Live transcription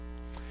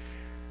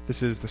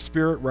This is the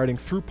Spirit writing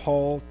through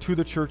Paul to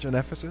the church in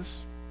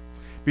Ephesus.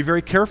 Be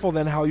very careful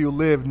then how you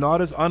live,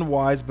 not as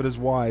unwise but as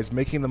wise,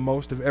 making the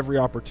most of every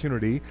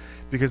opportunity,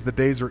 because the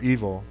days are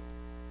evil.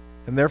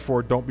 And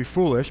therefore don't be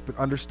foolish, but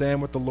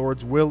understand what the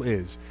Lord's will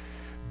is.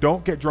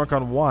 Don't get drunk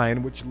on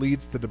wine, which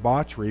leads to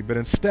debauchery, but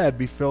instead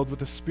be filled with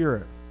the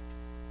Spirit.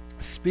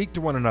 Speak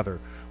to one another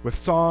with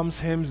psalms,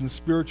 hymns, and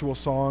spiritual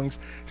songs.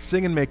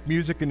 Sing and make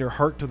music in your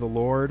heart to the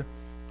Lord,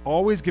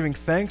 always giving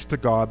thanks to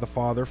God the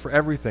Father for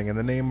everything in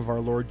the name of our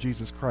Lord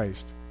Jesus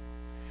Christ.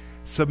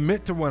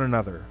 Submit to one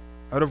another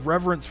out of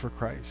reverence for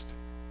Christ.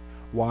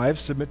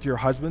 Wives, submit to your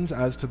husbands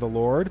as to the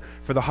Lord,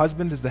 for the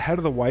husband is the head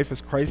of the wife,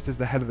 as Christ is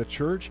the head of the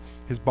church,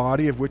 his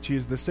body, of which he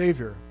is the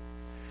Savior.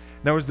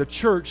 Now as the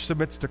church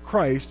submits to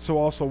Christ, so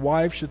also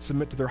wives should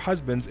submit to their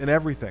husbands in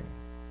everything.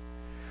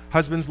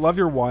 Husbands, love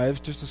your wives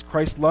just as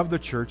Christ loved the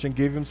church and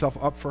gave himself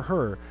up for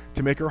her,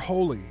 to make her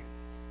holy,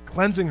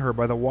 cleansing her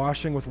by the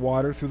washing with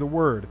water through the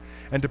word,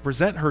 and to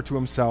present her to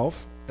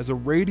himself as a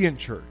radiant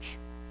church,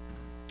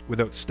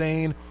 without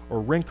stain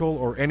or wrinkle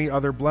or any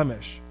other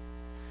blemish,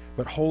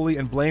 but holy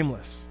and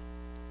blameless.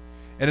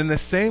 And in the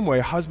same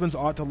way, husbands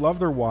ought to love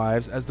their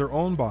wives as their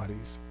own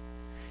bodies.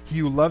 He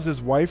who loves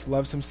his wife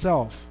loves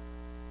himself.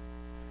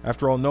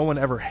 After all, no one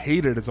ever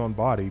hated his own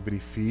body, but he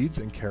feeds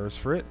and cares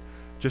for it,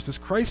 just as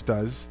Christ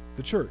does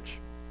the church.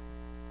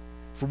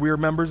 For we are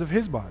members of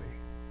his body.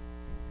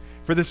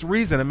 For this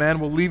reason, a man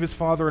will leave his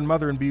father and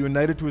mother and be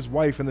united to his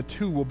wife, and the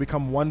two will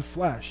become one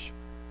flesh.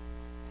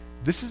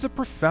 This is a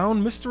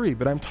profound mystery,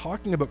 but I'm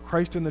talking about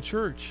Christ and the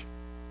church.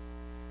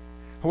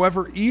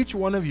 However, each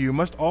one of you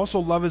must also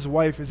love his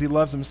wife as he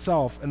loves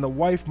himself, and the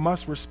wife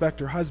must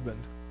respect her husband.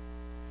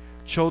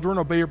 Children,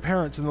 obey your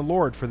parents in the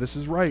Lord, for this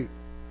is right.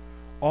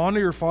 Honor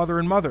your father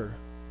and mother,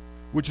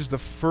 which is the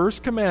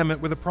first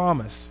commandment with a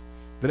promise,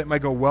 that it may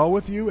go well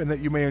with you and that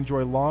you may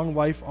enjoy long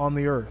life on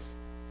the earth.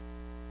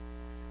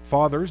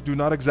 Fathers, do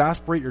not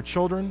exasperate your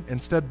children.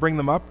 Instead, bring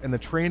them up in the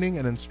training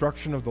and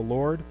instruction of the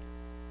Lord.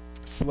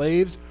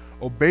 Slaves,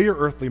 obey your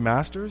earthly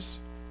masters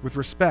with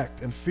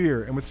respect and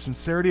fear and with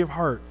sincerity of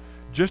heart,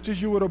 just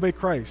as you would obey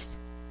Christ.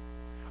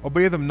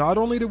 Obey them not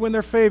only to win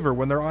their favor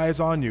when their eye is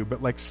on you,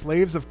 but like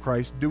slaves of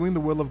Christ, doing the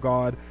will of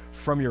God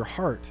from your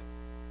heart.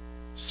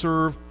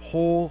 Serve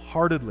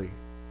wholeheartedly,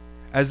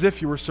 as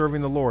if you were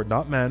serving the Lord,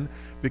 not men,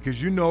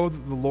 because you know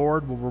that the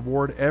Lord will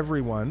reward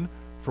everyone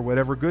for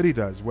whatever good he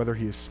does, whether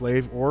he is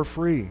slave or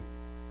free.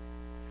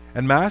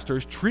 And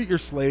masters, treat your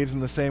slaves in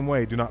the same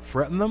way. Do not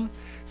threaten them,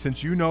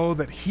 since you know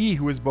that he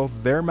who is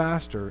both their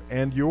master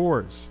and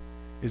yours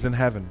is in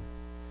heaven,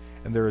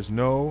 and there is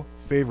no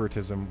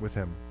favoritism with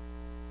him.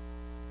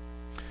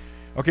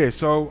 Okay,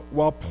 so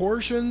while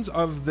portions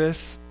of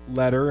this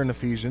letter in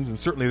Ephesians, and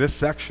certainly this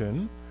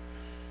section,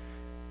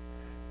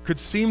 could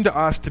seem to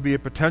us to be a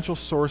potential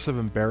source of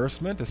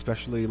embarrassment,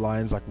 especially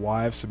lines like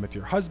wives, submit to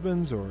your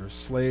husbands, or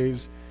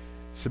slaves,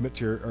 submit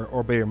to or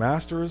obey your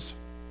masters.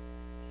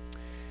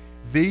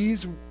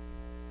 These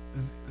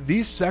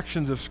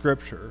sections of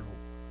Scripture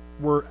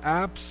were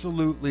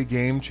absolutely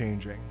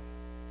game-changing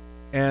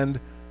and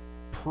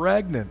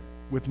pregnant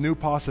with new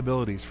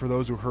possibilities for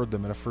those who heard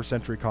them in a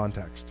first-century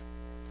context.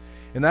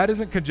 And that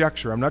isn't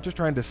conjecture. I'm not just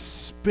trying to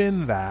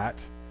spin that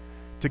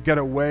to get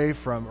away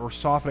from or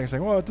softening,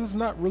 saying, well, this is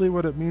not really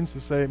what it means to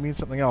say. It means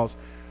something else.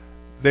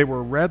 They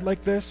were read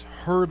like this,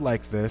 heard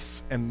like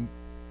this, and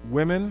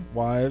women,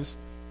 wives,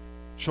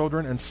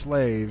 children, and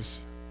slaves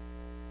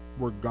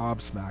were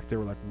gobsmacked. They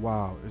were like,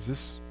 wow, is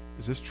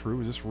this true?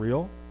 Is this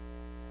real?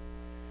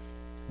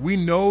 We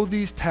know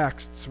these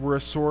texts were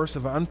a source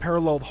of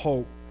unparalleled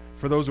hope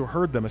for those who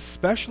heard them,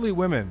 especially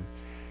women,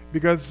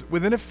 because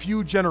within a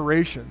few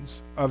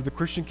generations of the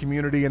Christian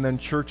community and then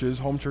churches,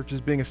 home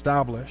churches being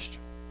established,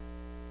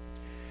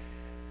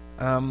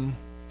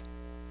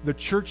 the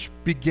church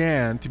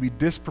began to be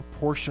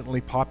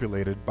disproportionately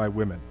populated by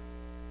women.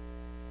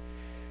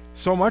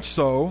 So much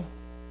so,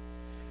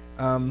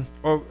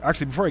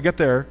 actually, before I get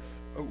there,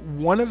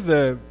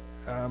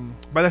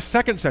 by the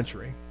 2nd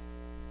century,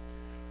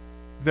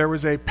 there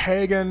was a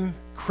pagan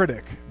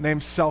critic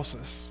named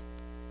Celsus.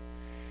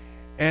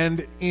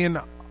 And in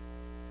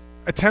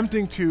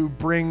attempting to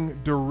bring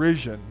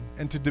derision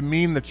and to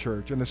demean the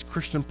church and this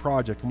Christian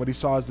project and what he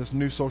saw as this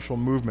new social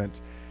movement,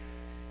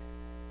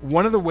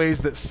 one of the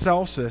ways that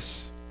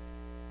Celsus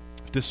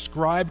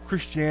described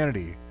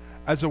Christianity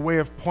as a way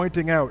of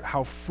pointing out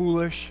how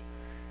foolish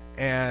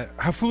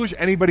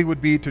anybody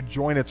would be to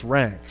join its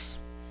ranks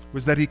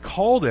was that he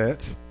called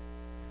it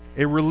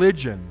a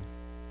religion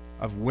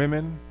of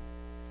women,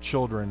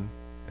 children,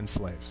 and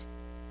slaves.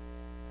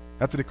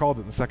 That's what he called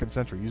it in the 2nd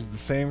century. He used the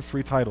same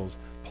 3 titles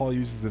Paul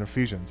uses in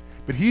Ephesians.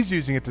 But he's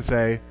using it to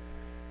say,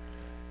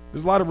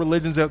 there's a lot of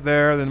religions out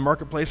there, the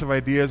marketplace of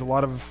ideas, a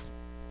lot of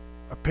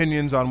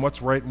opinions on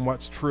what's right and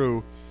what's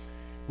true.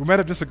 We might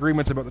have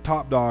disagreements about the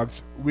top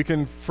dogs. We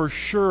can for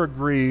sure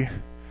agree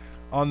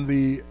on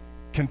the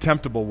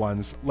contemptible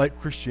ones, like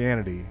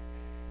Christianity.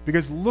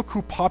 Because look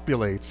who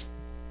populates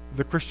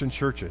the Christian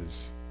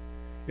churches.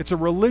 It's a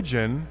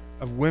religion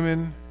of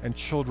women and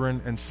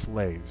children and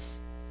slaves.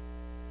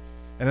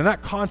 And in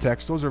that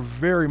context, those are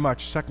very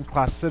much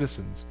second-class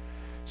citizens.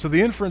 So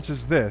the inference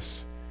is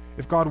this: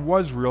 if God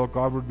was real,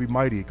 God would be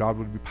mighty, God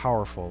would be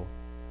powerful.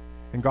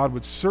 And God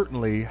would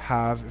certainly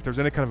have, if there's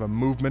any kind of a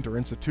movement or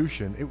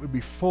institution, it would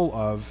be full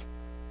of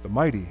the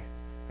mighty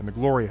and the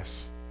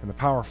glorious and the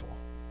powerful.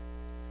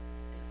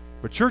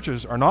 But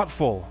churches are not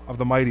full of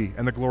the mighty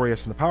and the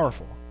glorious and the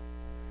powerful.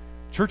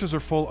 Churches are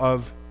full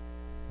of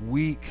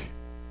weak,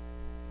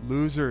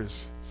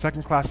 losers,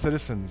 second-class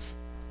citizens,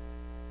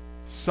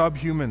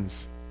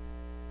 subhumans,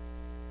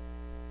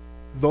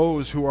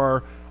 those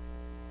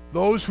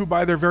who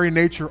by their very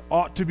nature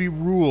ought to be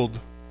ruled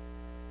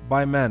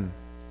by men.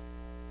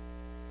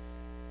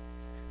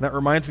 And that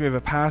reminds me of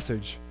a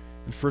passage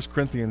in 1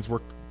 Corinthians where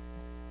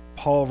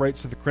Paul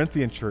writes to the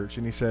Corinthian church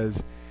and he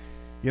says,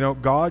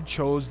 God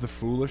chose the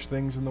foolish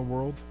things in the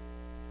world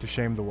to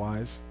shame the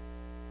wise,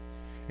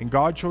 and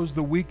God chose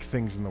the weak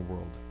things in the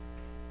world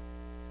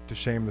to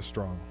shame the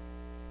strong.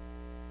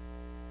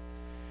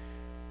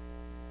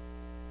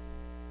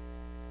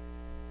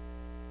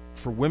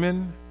 For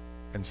women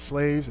and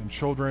slaves and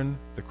children,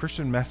 the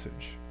Christian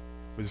message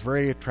was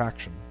very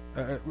attractional.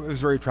 It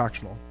was very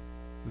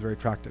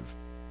attractive.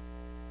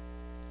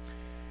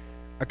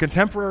 A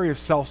contemporary of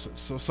Celsus,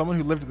 so someone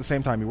who lived at the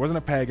same time. He wasn't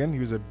a pagan. He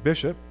was a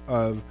bishop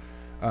of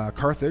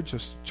Carthage. So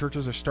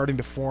churches are starting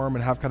to form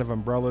and have kind of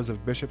umbrellas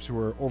of bishops who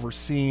are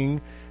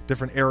overseeing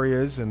different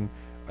areas and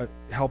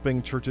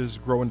helping churches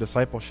grow in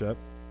discipleship.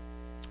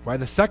 By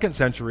the 2nd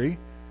century,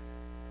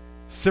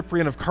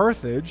 Cyprian of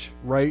Carthage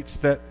writes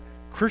that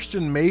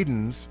Christian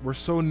maidens were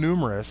so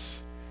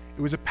numerous,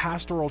 it was a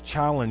pastoral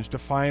challenge to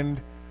find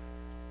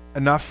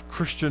enough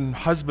Christian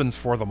husbands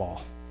for them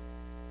all.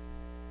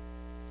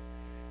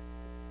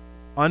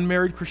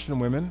 Unmarried Christian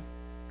women,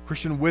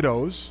 Christian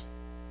widows,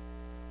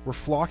 were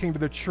flocking to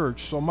the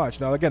church so much.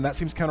 Now, again, that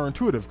seems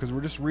counterintuitive because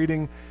we're just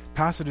reading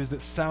passages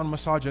that sound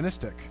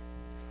misogynistic.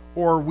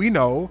 Or we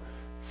know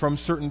from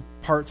certain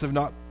parts of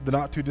the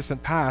not too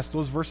distant past,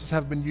 those verses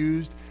have been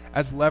used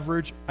as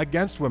leverage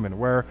against women,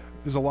 where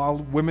there's a lot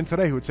of women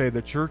today who would say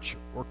the church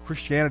or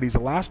Christianity is the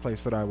last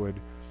place that I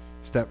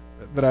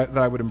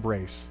would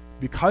embrace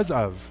because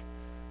of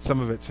some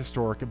of its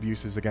historic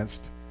abuses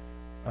against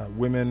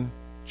women,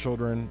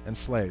 children, and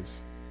slaves.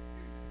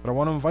 But I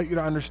want to invite you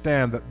to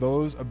understand that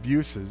those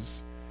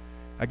abuses,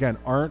 again,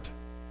 aren't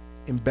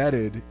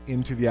embedded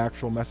into the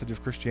actual message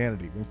of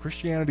Christianity. When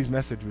Christianity's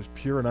message was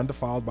pure and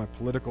undefiled by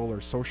political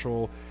or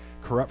social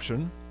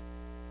corruption,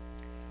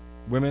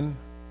 women,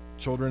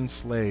 children,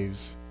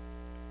 slaves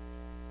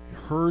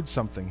heard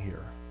something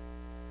here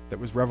that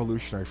was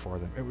revolutionary for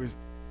them. It was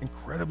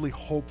incredibly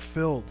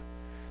hope-filled.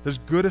 There's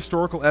good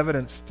historical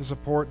evidence to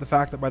support the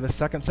fact that by the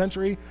 2nd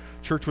century,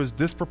 church was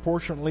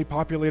disproportionately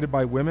populated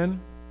by women.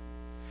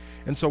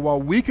 And so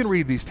while we can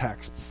read these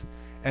texts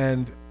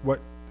and what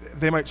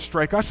they might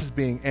strike us as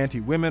being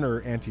anti-women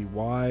or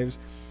anti-wives,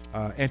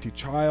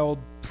 anti-child,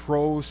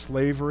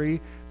 pro-slavery,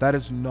 that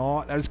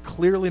is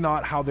clearly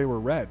not how they were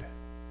read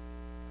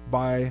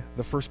by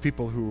the first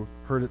people who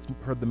heard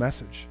the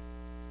message.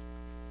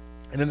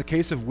 And in the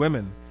case of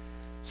women,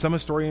 some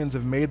historians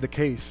have made the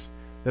case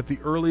that the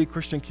early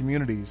Christian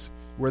communities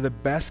were the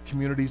best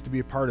communities to be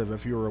a part of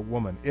if you were a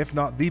woman, if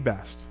not the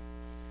best.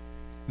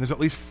 And there's at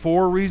least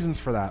 4 reasons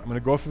for that. I'm going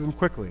to go through them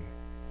quickly.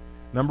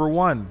 Number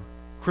 1,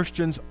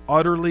 Christians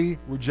utterly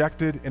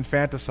rejected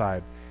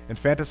infanticide.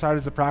 Infanticide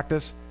is the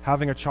practice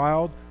having a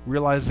child,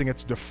 realizing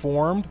it's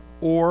deformed,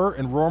 or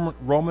in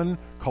Roman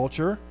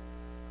culture,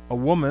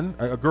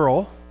 a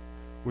girl,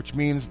 which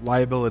means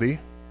liability,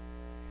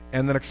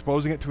 and then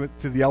exposing it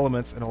to the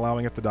elements and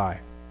allowing it to die.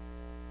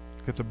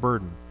 It's a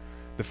burden.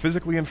 The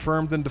physically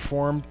infirmed and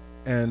deformed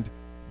and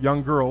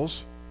young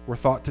girls were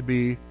thought to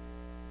be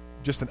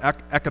just an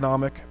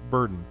economic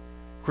burden.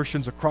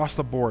 Christians across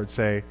the board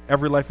say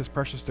every life is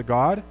precious to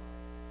God.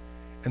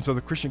 And so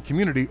the Christian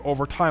community,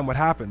 over time, what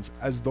happens?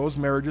 As those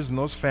marriages and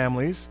those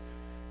families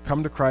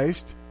come to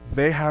Christ,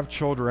 they have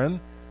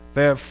children,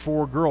 they have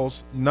 4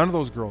 girls, none of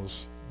those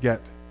girls get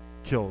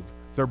killed.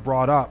 They're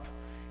brought up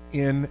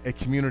in a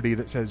community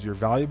that says you're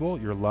valuable,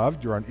 you're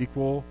loved, you're on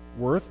equal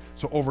worth.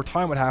 So over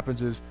time what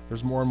happens is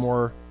there's more and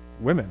more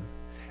women.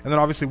 And then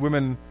obviously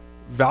women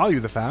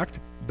value the fact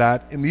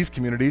that in these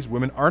communities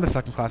women aren't a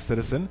second-class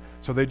citizen,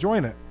 so they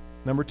join it.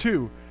 Number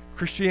 2,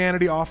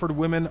 Christianity offered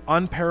women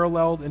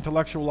unparalleled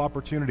intellectual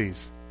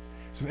opportunities.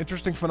 It's an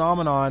interesting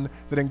phenomenon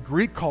that in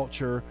Greek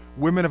culture,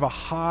 women of a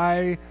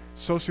high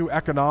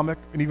socioeconomic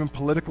and even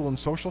political and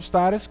social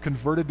status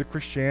converted to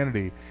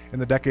Christianity in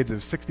the decades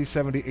of 60,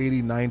 70,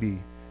 80, 90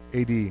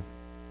 AD.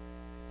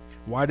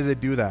 Why did they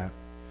do that?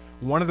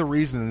 One of the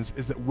reasons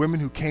is that women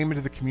who came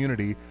into the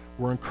community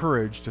were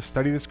encouraged to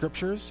study the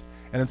scriptures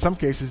and in some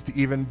cases to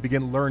even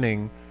begin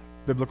learning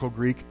biblical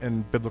Greek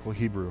and biblical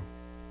Hebrew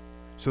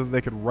so that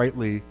they could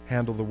rightly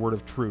handle the word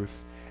of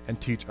truth and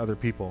teach other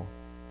people.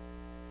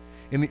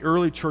 In the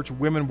early church,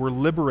 women were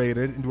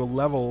liberated into a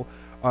level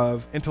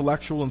of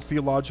intellectual and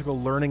theological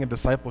learning and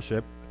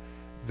discipleship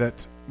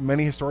that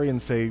many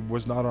historians say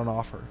was not on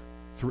offer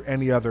through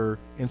any other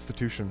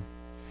institution.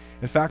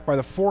 In fact, by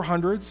the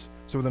 400s,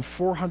 so within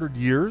 400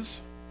 years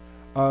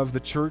of the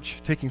church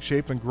taking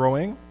shape and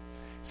growing,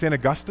 St.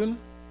 Augustine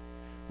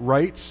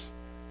writes,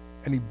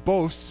 and he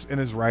boasts in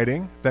his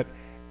writing, that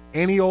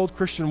any old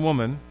Christian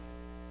woman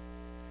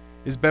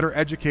is better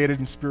educated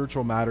in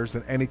spiritual matters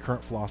than any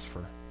current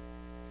philosopher.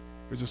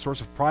 It was a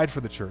source of pride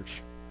for the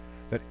church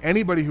that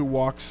anybody who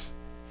walks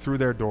through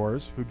their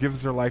doors, who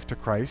gives their life to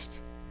Christ,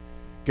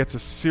 gets a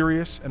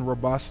serious and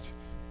robust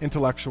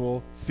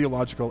intellectual,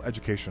 theological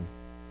education.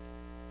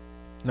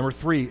 Number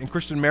 3, in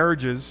Christian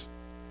marriages,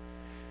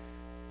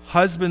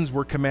 husbands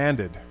were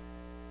commanded,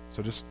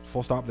 so just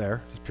full stop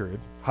there, just period.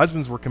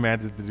 Husbands were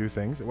commanded to do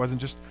things. It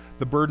wasn't just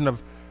the burden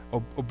of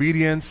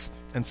obedience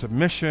and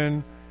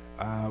submission,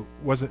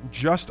 wasn't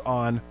just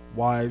on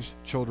wives,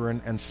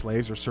 children, and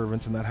slaves or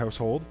servants in that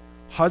household.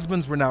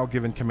 Husbands were now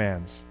given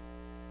commands.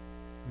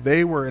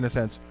 They were, in a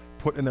sense,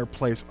 put in their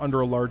place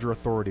under a larger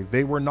authority.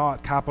 They were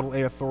not capital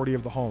A authority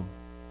of the home.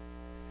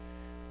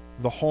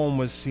 The home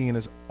was seen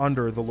as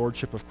under the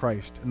lordship of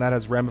Christ, and that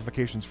has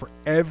ramifications for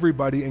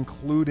everybody,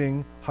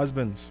 including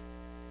husbands.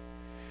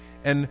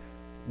 And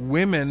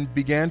women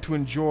began to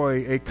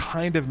enjoy a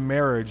kind of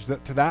marriage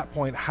that to that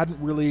point hadn't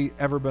really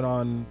ever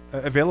been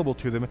available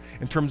to them,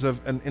 in terms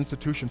of an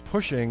institution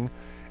pushing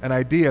an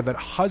idea that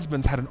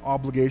husbands had an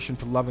obligation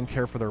to love and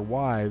care for their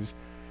wives,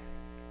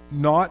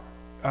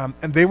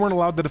 and they weren't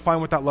allowed to define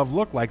what that love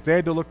looked like. They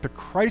had to look to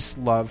Christ's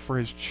love for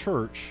his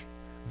church.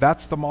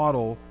 That's the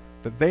model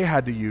that they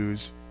had to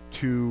use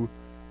to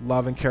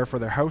love and care for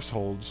their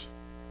households.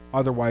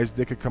 Otherwise,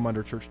 they could come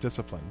under church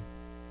discipline.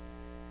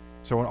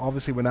 So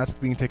obviously when that's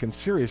being taken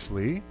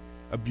seriously,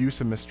 abuse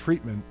and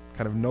mistreatment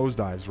kind of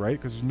nosedives, right?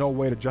 Because there's no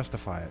way to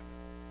justify it.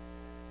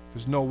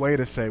 There's no way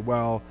to say,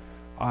 well,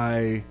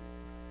 I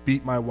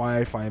beat my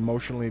wife, I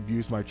emotionally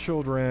abuse my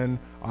children,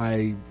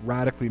 I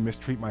radically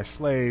mistreat my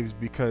slaves,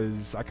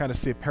 because I kind of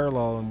see a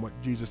parallel in what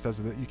Jesus does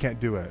with it. You can't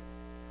do it.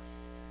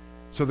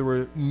 So there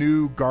were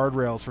new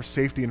guardrails for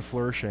safety and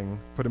flourishing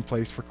put in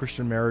place for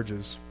Christian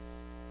marriages.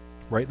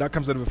 Right? That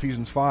comes out of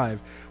Ephesians 5,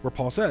 where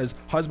Paul says,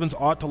 husbands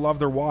ought to love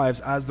their wives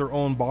as their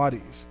own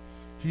bodies.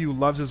 He who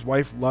loves his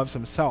wife loves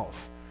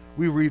himself.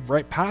 We read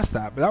right past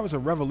that, but that was a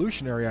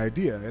revolutionary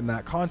idea in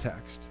that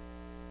context.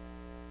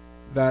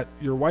 That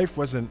your wife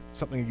wasn't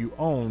something you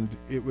owned,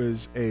 it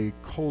was a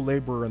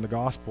co-laborer in the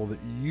gospel that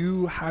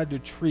you had to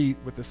treat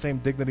with the same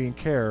dignity and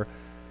care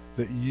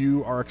that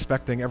you are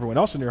expecting everyone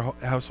else in your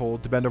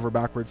household to bend over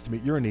backwards to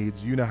meet your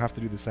needs. You now have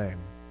to do the same.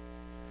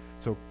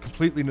 So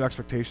completely new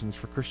expectations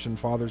for Christian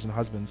fathers and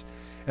husbands.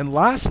 And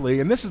lastly,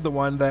 and this is the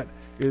one that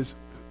is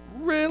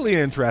really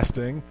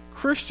interesting,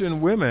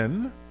 Christian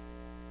women,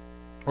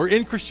 or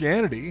in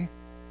Christianity,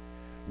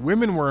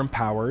 women were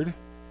empowered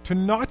to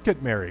not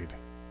get married.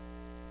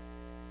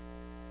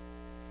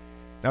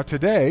 Now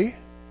today,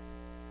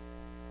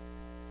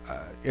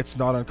 it's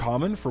not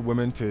uncommon for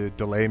women to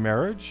delay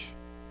marriage,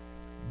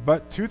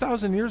 but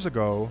 2,000 years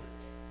ago,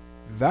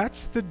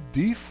 that's the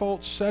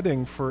default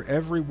setting for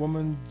every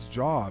woman's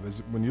job.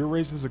 Is when you're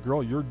raised as a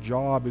girl, your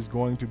job is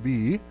going to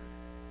be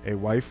a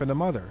wife and a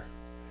mother.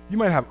 You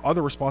might have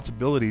other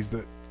responsibilities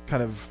that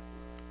kind of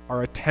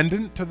are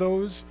attendant to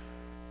those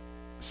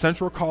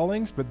central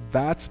callings, but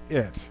that's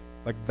it.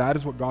 Like, that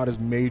is what God has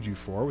made you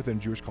for within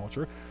Jewish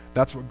culture.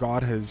 That's what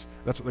God has,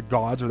 that's what the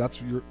gods, or that's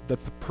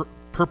the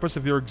purpose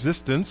of your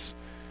existence.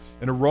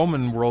 In a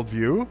Roman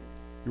worldview,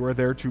 you are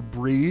there to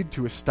breed,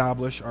 to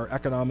establish our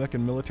economic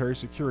and military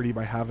security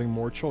by having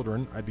more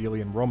children, ideally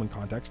in Roman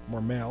context,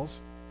 more males.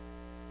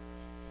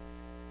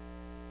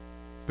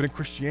 But in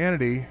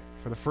Christianity,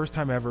 for the first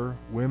time ever,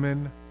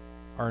 women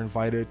are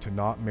invited to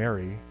not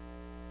marry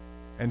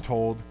and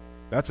told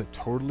that's a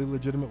totally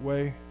legitimate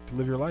way to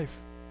live your life.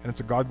 And it's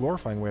a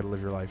God-glorifying way to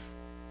live your life.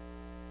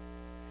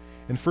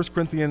 In 1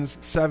 Corinthians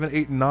 7,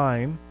 8, and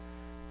 9,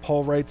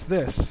 Paul writes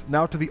this,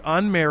 "Now to the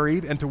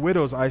unmarried and to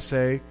widows I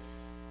say,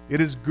 it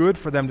is good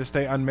for them to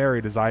stay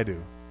unmarried as I do."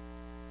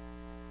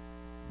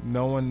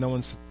 No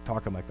one's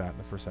talking like that in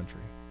the first century.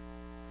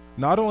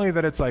 Not only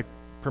that it's like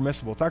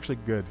permissible, it's actually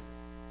good.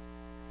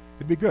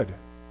 It'd be good.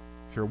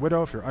 If you're a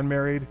widow, if you're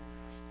unmarried,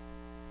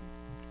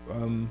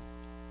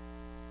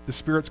 the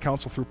Spirit's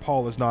counsel through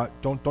Paul is not,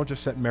 don't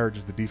just set marriage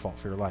as the default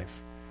for your life,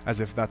 as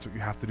if that's what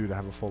you have to do to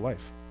have a full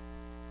life.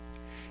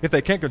 If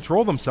they can't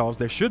control themselves,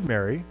 they should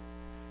marry,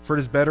 for it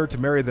is better to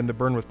marry than to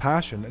burn with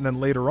passion. And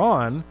then later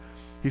on,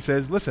 he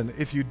says, listen,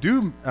 if you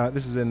do,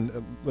 this is in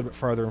a little bit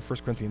farther in 1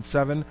 Corinthians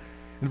 7,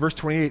 in verse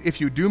 28,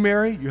 if you do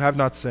marry, you have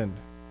not sinned.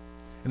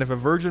 And if a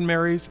virgin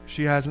marries,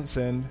 she hasn't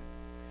sinned.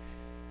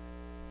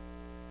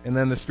 And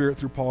then the Spirit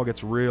through Paul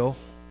gets real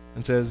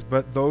and says,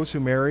 but those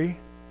who marry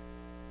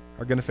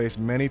are going to face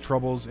many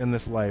troubles in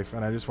this life,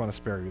 and I just want to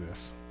spare you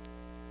this.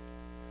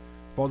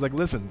 Paul's like,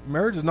 listen,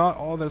 marriage is not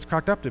all that it's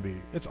cracked up to be.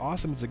 It's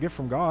awesome, it's a gift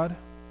from God,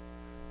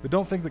 but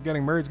don't think that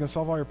getting married is going to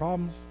solve all your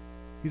problems.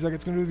 He's like,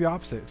 it's going to do the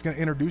opposite. It's going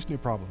to introduce new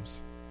problems.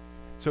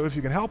 So if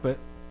you can help it,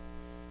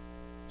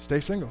 stay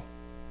single.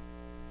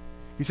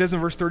 He says in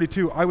verse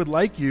 32, I would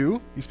like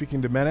you, he's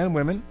speaking to men and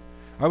women,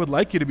 I would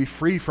like you to be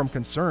free from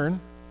concern.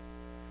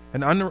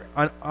 An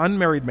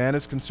unmarried man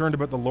is concerned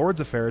about the Lord's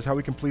affairs, how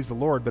he can please the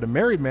Lord, but a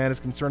married man is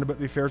concerned about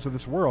the affairs of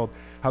this world,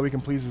 how he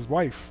can please his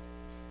wife,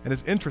 and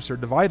his interests are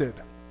divided.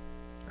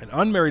 An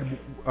unmarried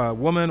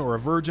woman or a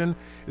virgin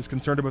is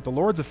concerned about the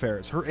Lord's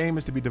affairs. Her aim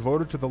is to be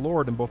devoted to the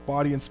Lord in both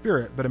body and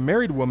spirit, but a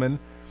married woman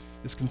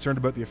is concerned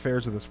about the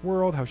affairs of this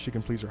world, how she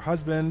can please her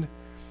husband.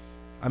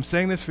 I'm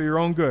saying this for your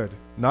own good,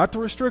 not to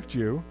restrict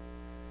you,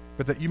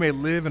 but that you may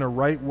live in a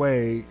right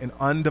way in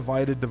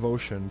undivided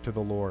devotion to the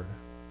Lord.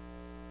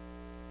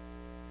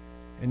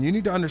 And you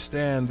need to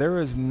understand there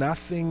is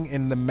nothing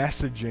in the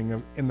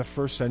messaging in the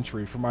first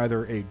century from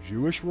either a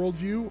Jewish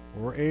worldview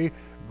or a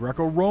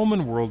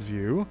Greco-Roman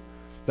worldview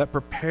that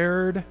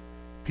prepared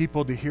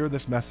people to hear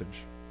this message.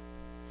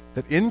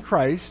 That in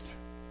Christ,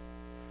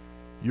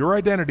 your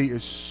identity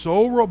is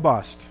so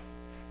robust,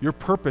 your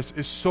purpose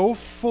is so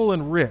full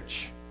and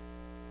rich,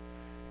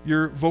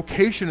 your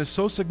vocation is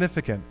so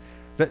significant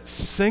that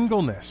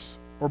singleness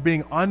or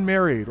being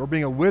unmarried or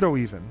being a widow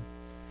even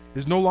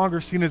is no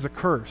longer seen as a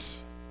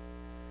curse,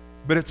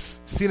 but it's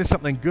seen as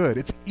something good.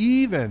 It's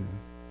even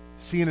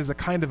seen as a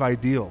kind of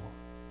ideal.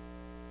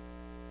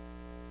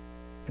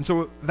 And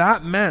so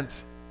that meant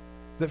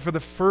that for the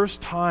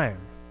first time,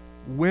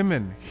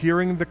 women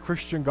hearing the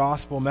Christian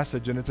gospel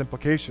message and its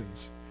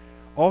implications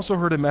also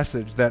heard a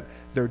message that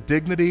their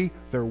dignity,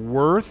 their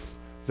worth,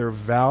 their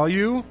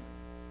value,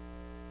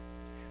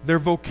 their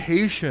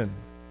vocation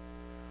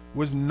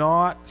was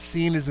not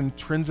seen as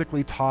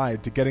intrinsically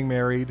tied to getting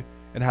married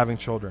and having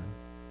children.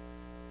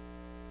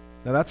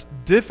 Now that's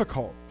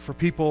difficult for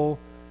people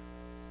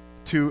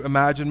to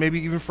imagine, maybe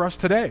even for us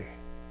today,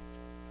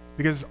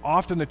 because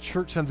often the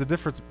church sends a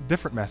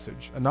different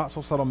message, a not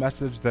so subtle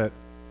message that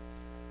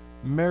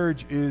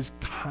marriage is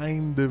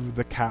kind of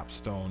the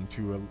capstone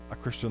to a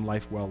Christian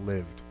life well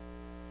lived.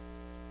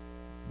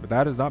 But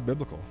that is not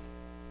biblical.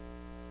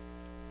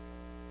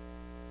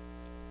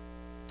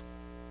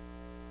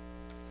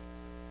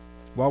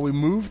 While we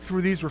move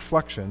through these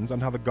reflections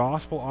on how the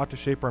gospel ought to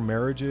shape our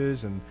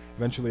marriages and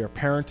eventually our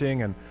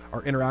parenting and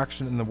our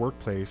interaction in the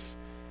workplace,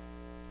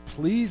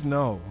 please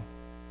know,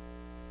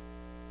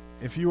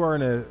 if you are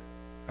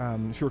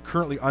if you are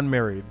currently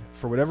unmarried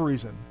for whatever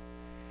reason,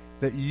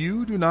 that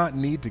you do not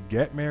need to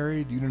get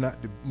married, you do not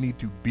need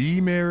to be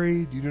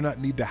married, you do not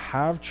need to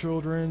have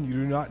children, you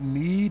do not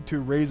need to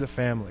raise a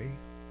family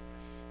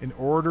in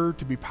order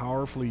to be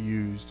powerfully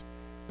used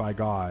by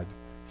God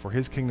for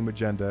his kingdom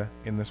agenda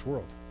in this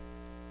world.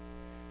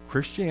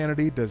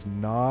 Christianity does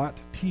not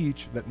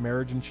teach that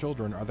marriage and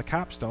children are the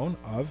capstone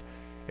of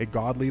a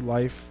godly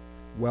life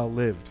well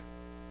lived.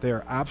 They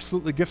are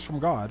absolutely gifts from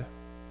God,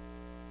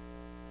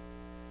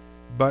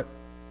 but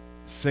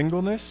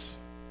singleness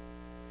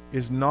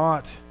is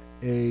not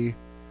a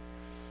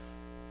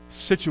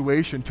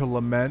situation to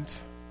lament.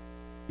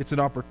 It's an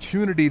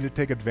opportunity to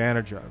take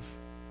advantage of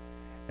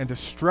and to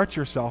stretch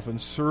yourself in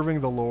serving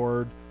the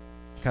Lord,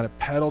 kind of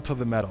pedal to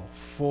the metal,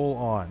 full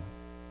on,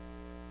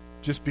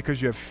 just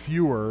because you have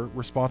fewer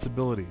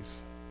responsibilities.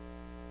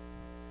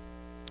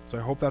 So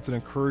I hope that's an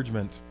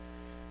encouragement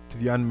to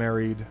the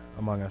unmarried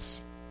among us.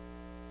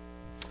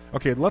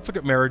 Okay, let's look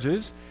at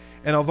marriages.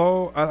 And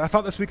although I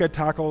thought this week I'd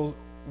tackle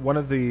one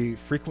of the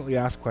frequently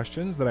asked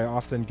questions that I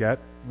often get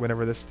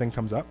whenever this thing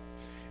comes up,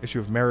 issue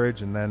of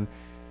marriage and then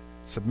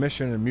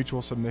submission and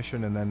mutual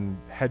submission and then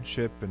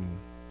headship, and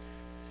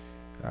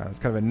it's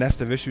kind of a nest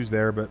of issues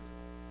there. But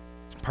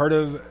part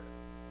of,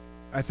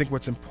 I think,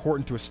 what's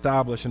important to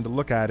establish and to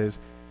look at is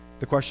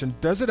the question,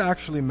 does it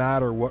actually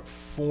matter what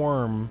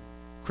form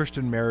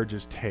Christian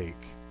marriages take?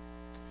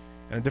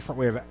 And a different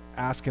way of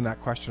asking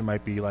that question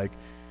might be like,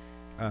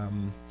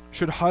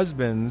 should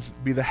husbands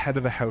be the head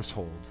of the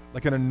household,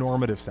 like in a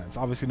normative sense?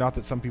 Obviously not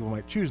that some people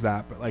might choose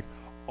that, but like,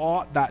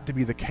 ought that to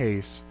be the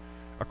case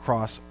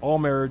across all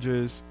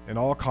marriages, in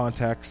all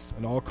contexts,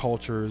 in all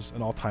cultures,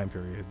 in all time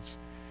periods?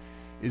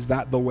 Is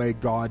that the way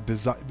God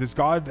has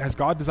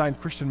God designed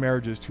Christian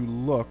marriages to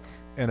look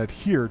and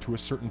adhere to a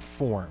certain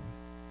form?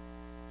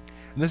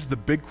 And this is the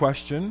big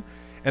question,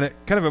 and it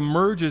kind of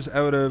emerges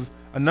out of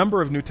a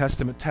number of New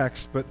Testament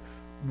texts, but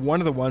one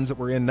of the ones that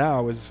we're in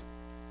now is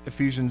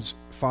Ephesians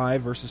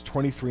 5, verses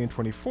 23 and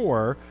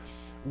 24,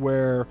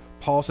 where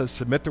Paul says,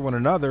 submit to one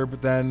another,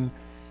 but then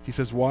he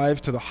says,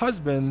 wives to the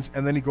husbands,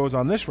 and then he goes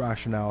on this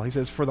rationale. He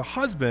says, for the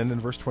husband,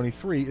 in verse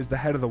 23, is the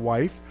head of the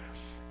wife,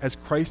 as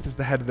Christ is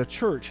the head of the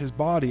church, his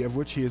body, of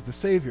which he is the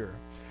Savior.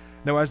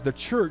 Now, as the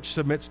church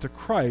submits to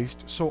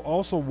Christ, so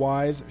also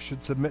wives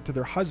should submit to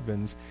their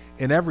husbands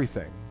in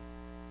everything.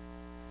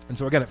 And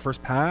so again, at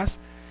first pass,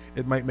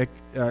 it might make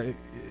it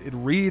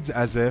reads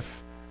as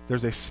if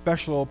there's a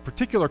special,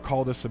 particular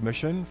call to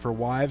submission for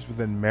wives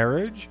within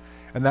marriage,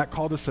 and that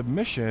call to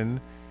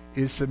submission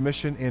is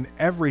submission in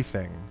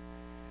everything.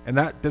 And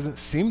that doesn't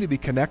seem to be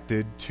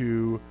connected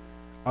to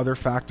other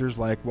factors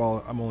like,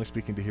 well, I'm only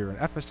speaking to here in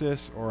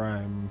Ephesus, or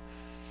I'm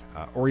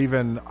only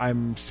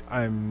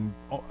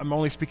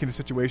speaking to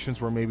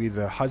situations where maybe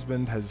the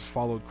husband has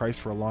followed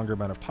Christ for a longer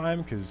amount of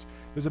time, because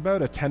there's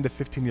about a 10 to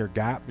 15 year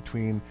gap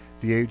between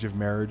the age of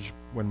marriage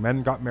when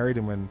men got married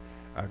and when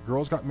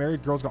Girls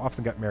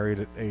often got married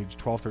at age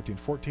 12, 13,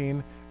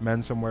 14.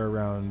 Men somewhere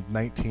around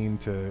 19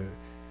 to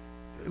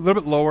a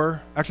little bit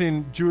lower. Actually,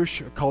 in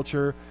Jewish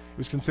culture, it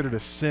was considered a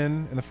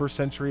sin in the first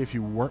century if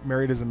you weren't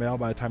married as a male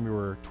by the time you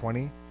were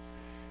 20.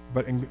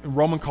 But in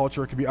Roman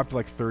culture, it could be up to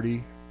like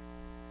 30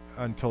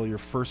 until your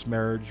first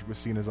marriage was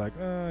seen as like,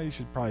 you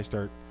should probably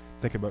start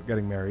thinking about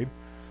getting married.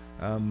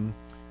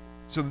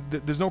 So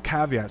there's no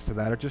caveats to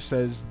that. It just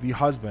says the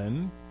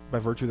husband, by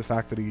virtue of the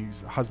fact that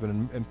he's a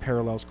husband and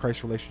parallels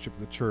Christ's relationship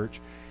with the church,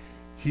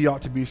 he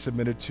ought to be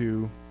submitted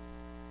to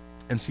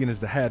and seen as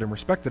the head and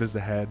respected as the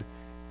head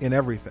in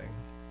everything.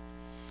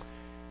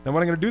 Now,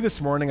 what I'm going to do this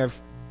morning, I've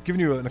given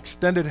you an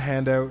extended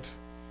handout.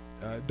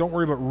 Don't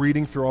worry about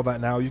reading through all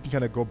that now. You can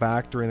kind of go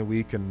back during the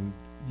week and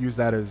use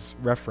that as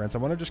reference. I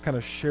want to just kind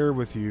of share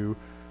with you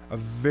a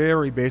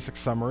very basic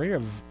summary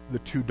of the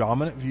two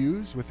dominant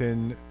views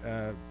within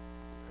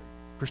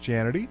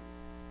Christianity,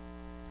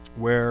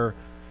 where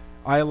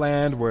I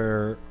land,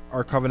 where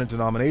our covenant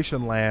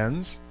denomination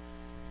lands,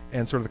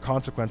 and sort of the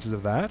consequences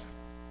of that.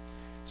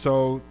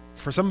 So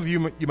for some of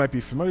you, you might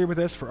be familiar with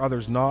this, for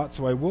others not.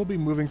 So I will be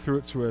moving through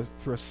it through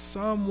a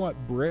somewhat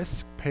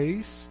brisk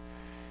pace.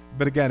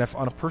 But again, if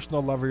on a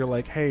personal level you're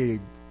like, hey,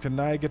 can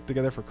I get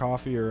together for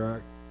coffee,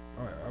 or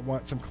I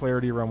want some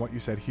clarity around what you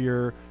said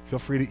here, feel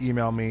free to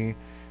email me.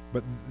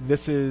 But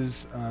this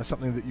is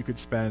something that you could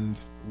spend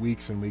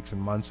weeks and weeks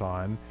and months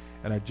on.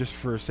 And just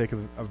for the sake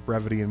of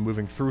brevity and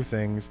moving through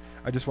things,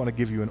 I just want to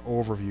give you an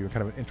overview and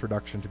kind of an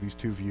introduction to these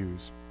two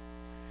views.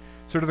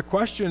 So to the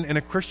question, in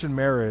a Christian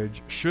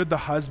marriage, should the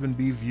husband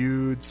be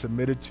viewed,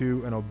 submitted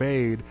to, and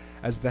obeyed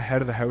as the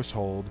head of the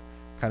household?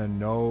 Kind of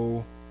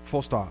no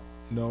full stop,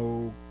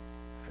 no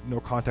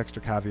context or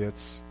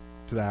caveats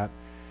to that.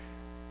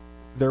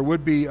 There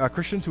would be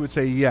Christians who would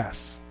say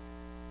yes.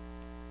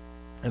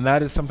 And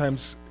that is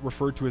sometimes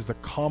referred to as the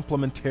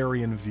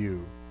complementarian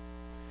view.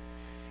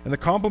 And the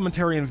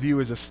complementarian view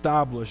is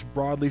established,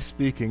 broadly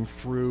speaking,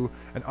 through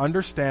an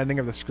understanding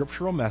of the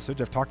scriptural message.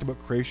 I've talked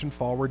about creation,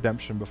 fall,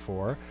 redemption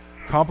before.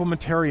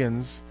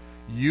 Complementarians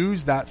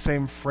use that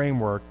same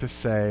framework to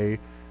say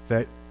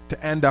that,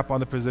 to end up on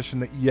the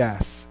position that,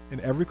 yes, in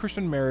every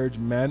Christian marriage,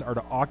 men are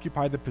to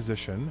occupy the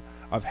position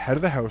of head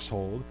of the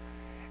household,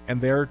 and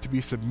they're to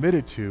be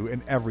submitted to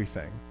in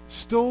everything.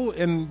 Still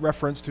in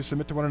reference to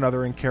submit to one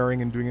another and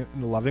caring and doing it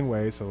in a loving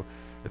way. So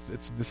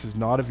this is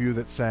not a view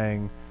that's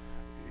saying,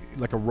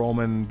 like a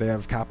Roman, they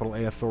have capital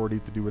A authority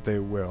to do what they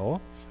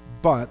will,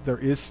 but there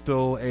is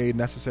still a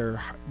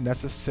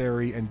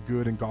necessary and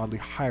good and godly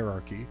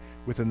hierarchy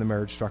within the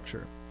marriage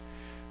structure.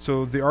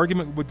 So the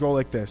argument would go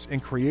like this. In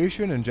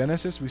creation, in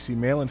Genesis, we see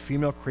male and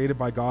female created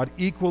by God,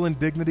 equal in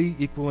dignity,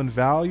 equal in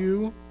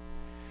value,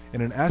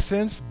 and in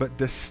essence, but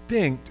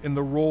distinct in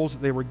the roles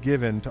that they were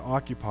given to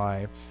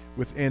occupy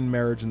within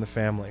marriage and the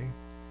family.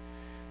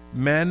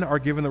 Men are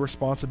given the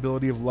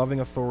responsibility of loving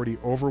authority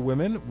over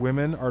women.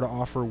 Women are to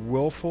offer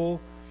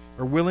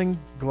willing,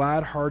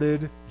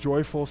 glad-hearted,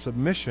 joyful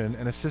submission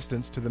and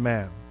assistance to the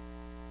man.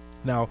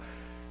 Now,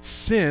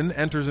 sin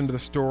enters into the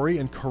story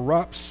and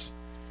corrupts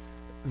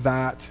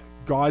that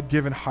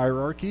God-given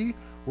hierarchy,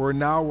 where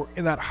now we're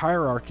in that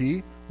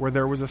hierarchy where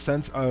there was a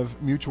sense of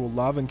mutual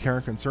love and care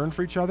and concern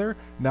for each other.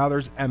 Now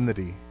there's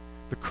enmity.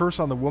 The curse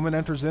on the woman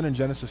enters in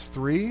Genesis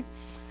 3,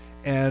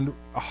 and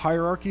a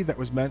hierarchy that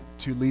was meant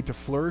to lead to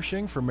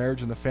flourishing for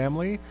marriage and the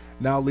family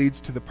now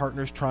leads to the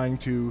partners trying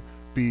to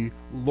be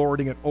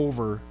lording it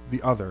over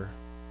the other.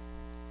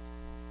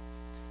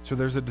 So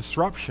there's a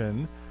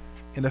disruption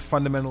in a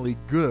fundamentally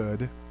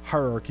good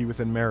hierarchy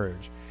within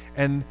marriage.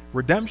 And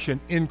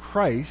redemption in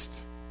Christ,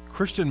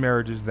 Christian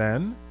marriages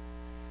then,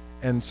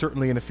 and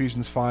certainly in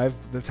Ephesians 5,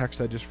 the text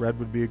I just read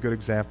would be a good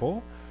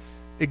example,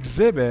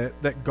 exhibit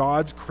that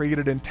God's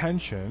created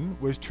intention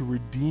was to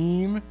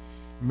redeem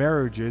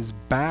marriages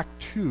back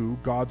to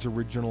God's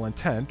original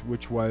intent,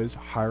 which was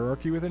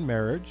hierarchy within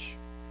marriage.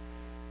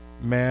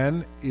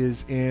 Man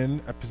is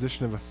in a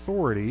position of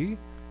authority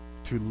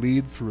to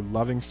lead through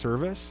loving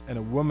service, and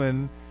a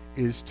woman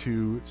is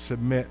to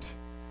submit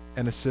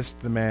and assist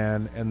the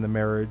man and the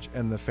marriage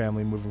and the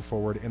family moving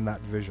forward in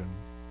that vision.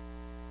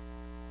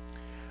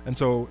 And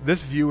so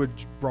this view would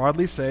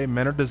broadly say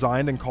men are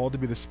designed and called to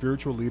be the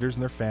spiritual leaders in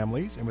their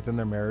families and within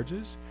their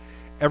marriages.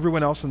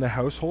 Everyone else in the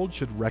household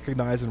should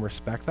recognize and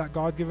respect that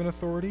God-given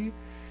authority.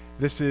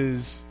 This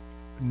is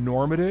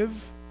normative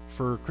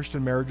for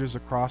Christian marriages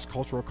across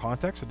cultural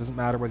contexts. It doesn't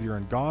matter whether you're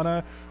in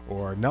Ghana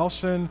or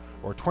Nelson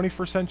or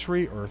 21st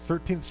century or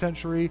 13th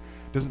century.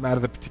 It doesn't matter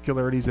the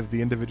particularities of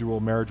the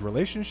individual marriage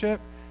relationship.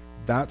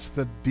 That's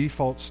the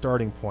default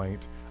starting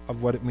point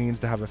of what it means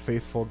to have a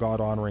faithful,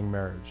 God-honoring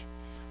marriage.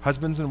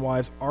 Husbands and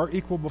wives are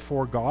equal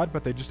before God,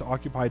 but they just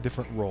occupy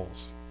different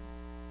roles.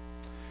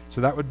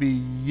 So that would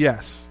be,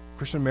 yes,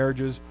 Christian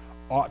marriages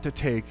ought to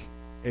take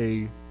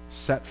a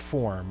set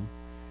form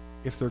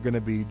if they're going to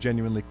be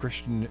genuinely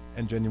Christian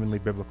and genuinely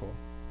biblical.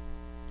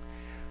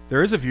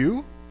 There is a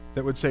view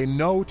that would say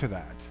no to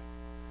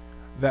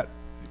that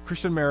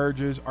Christian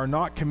marriages are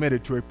not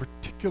committed to a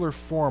particular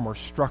form or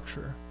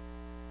structure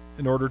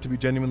in order to be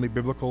genuinely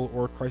biblical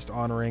or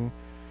Christ-honoring,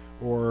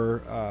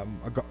 or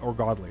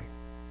godly.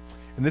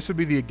 And this would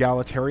be the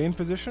egalitarian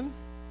position.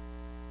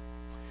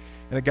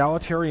 And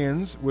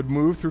egalitarians would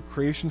move through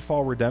creation,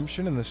 fall,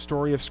 redemption, and the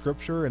story of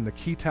Scripture and the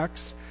key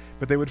texts,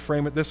 but they would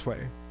frame it this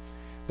way: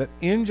 that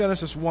in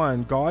Genesis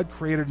 1, God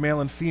created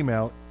male and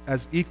female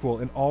as equal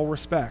in all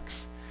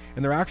respects,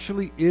 and there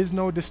actually is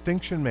no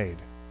distinction made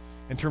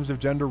in terms of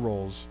gender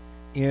roles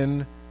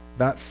in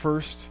that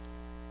first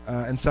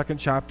and second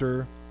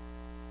chapter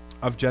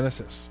of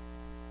Genesis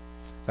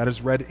that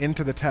is read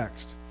into the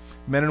text.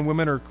 Men and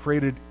women are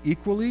created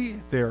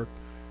equally. They're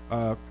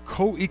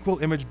co-equal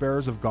image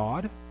bearers of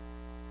God.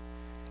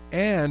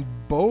 And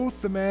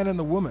both the man and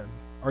the woman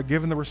are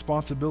given the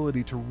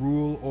responsibility to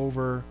rule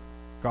over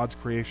God's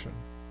creation.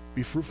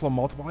 Be fruitful and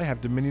multiply,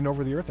 have dominion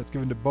over the earth. That's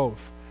given to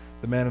both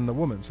the man and the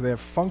woman. So they have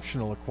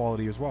functional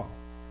equality as well.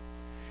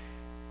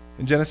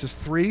 In Genesis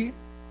 3,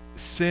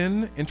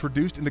 sin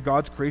introduced into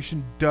God's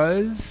creation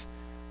does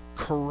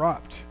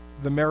corrupt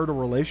the marital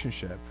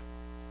relationship.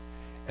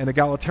 And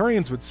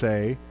egalitarians would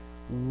say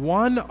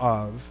one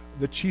of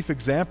the chief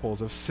examples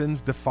of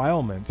sin's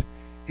defilement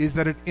is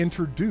that it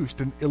introduced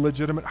an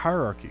illegitimate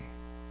hierarchy,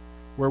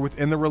 where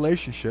within the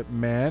relationship,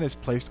 man is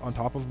placed on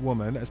top of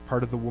woman as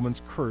part of the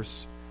woman's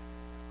curse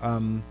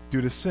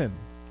due to sin.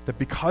 That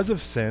because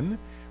of sin,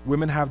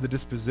 women have the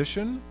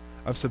disposition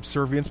of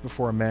subservience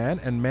before a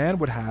man, and man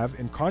would have,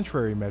 in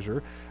contrary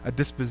measure, a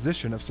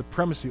disposition of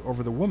supremacy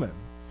over the woman.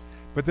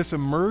 But this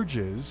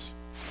emerges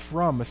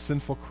from a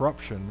sinful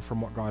corruption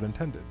from what God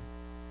intended.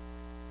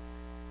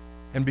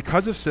 And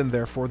because of sin,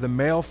 therefore, the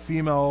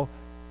male-female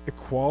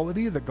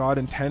equality that God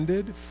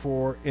intended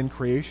for in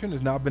creation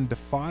has now been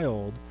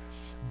defiled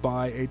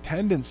by a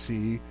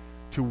tendency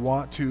to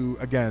want to,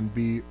 again,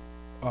 be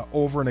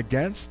over and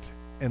against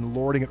and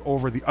lording it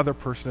over the other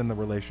person in the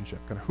relationship.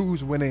 Kind of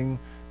who's winning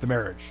the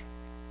marriage.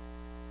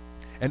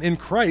 And in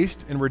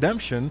Christ, in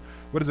redemption,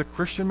 what does a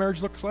Christian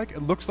marriage look like?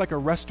 It looks like a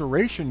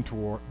restoration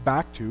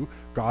back to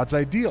God's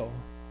ideal,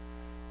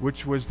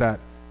 which was that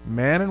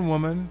man and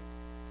woman,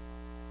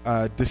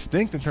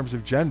 distinct in terms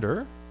of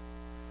gender,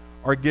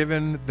 are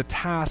given the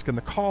task and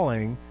the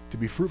calling to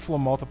be fruitful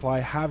and multiply,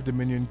 have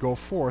dominion, go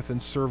forth,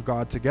 and serve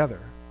God together.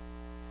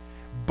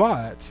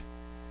 But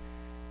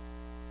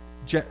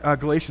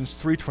Galatians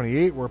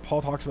 3:28, where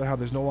Paul talks about how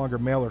there's no longer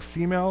male or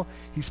female,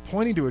 he's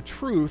pointing to a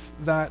truth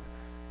that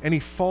any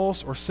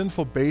false or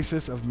sinful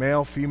basis of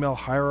male-female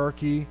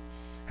hierarchy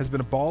has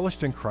been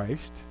abolished in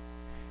Christ.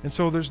 And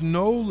so there's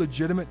no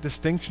legitimate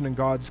distinction in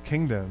God's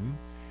kingdom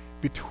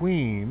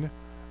between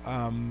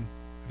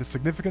the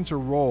significance or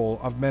role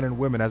of men and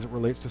women as it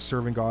relates to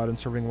serving God and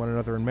serving one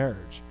another in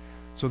marriage.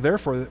 So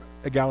therefore,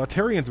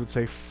 egalitarians would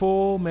say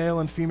full male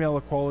and female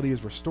equality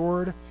is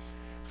restored,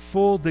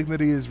 full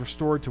dignity is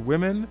restored to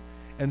women,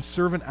 and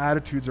servant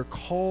attitudes are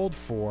called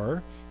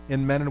for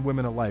in men and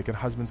women alike, and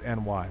husbands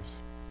and wives.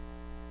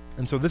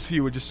 And so this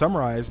view would just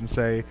summarize and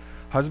say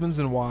husbands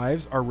and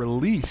wives are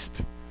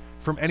released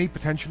from any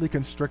potentially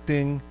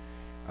constricting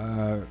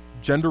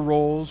gender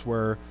roles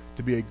where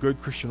to be a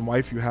good Christian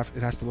wife,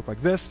 it has to look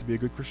like this. To be a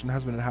good Christian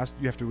husband,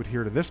 you have to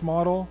adhere to this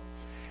model.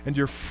 And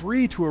you're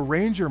free to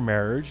arrange your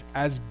marriage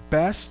as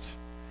best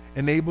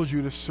enables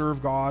you to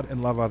serve God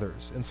and love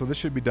others. And so this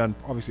should be done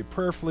obviously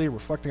prayerfully,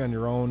 reflecting on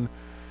your own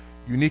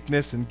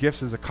uniqueness and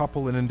gifts as a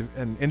couple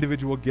and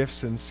individual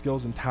gifts and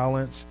skills and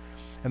talents.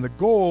 And the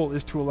goal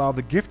is to allow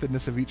the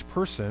giftedness of each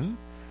person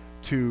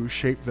to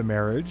shape the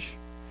marriage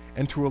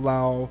and to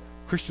allow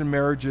Christian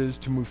marriages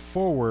to move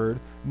forward,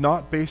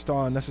 not based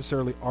on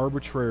necessarily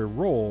arbitrary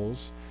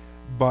roles,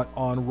 but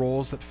on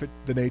roles that fit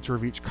the nature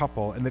of each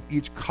couple, and that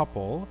each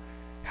couple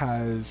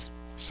has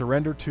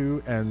surrendered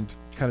to and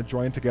kind of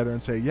joined together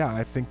and say, yeah,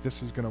 I think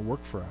this is going to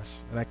work for us.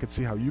 And I could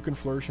see how you can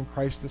flourish in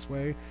Christ this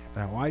way,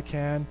 and how I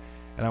can,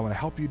 and I want to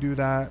help you do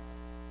that.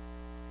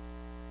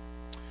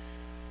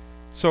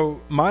 So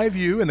my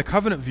view and the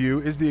covenant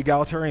view is the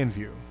egalitarian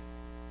view.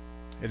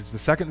 It is the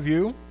second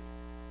view,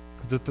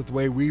 that the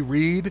way we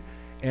read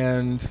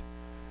and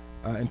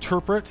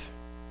interpret,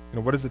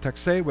 what does the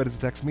text say? What does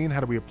the text mean?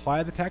 How do we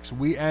apply the text?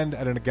 We end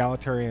at an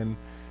egalitarian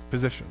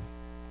position.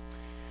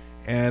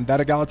 And that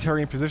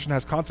egalitarian position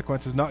has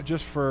consequences not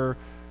just for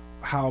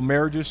how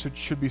marriages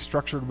should be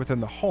structured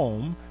within the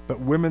home, but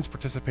women's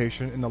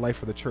participation in the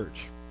life of the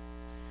church.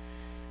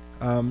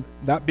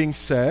 That being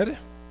said,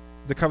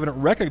 the covenant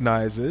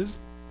recognizes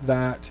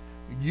that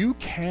you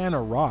can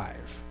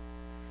arrive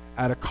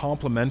at a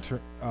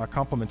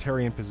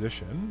complementarian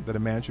position, that a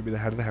man should be the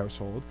head of the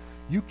household.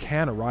 You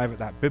can arrive at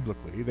that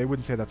biblically. They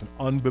wouldn't say that's an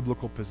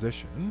unbiblical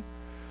position.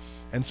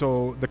 And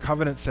so the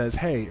covenant says,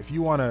 hey, if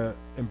you want to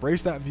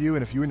embrace that view,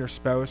 and if you and your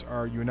spouse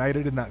are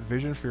united in that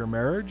vision for your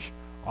marriage,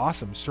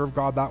 awesome, serve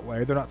God that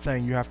way. They're not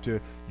saying you have to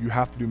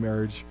do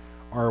marriage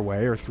our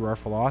way or through our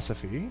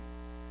philosophy.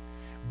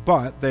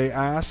 But they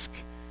ask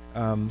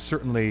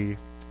certainly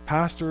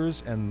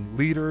pastors and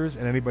leaders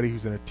and anybody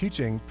who's in a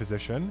teaching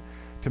position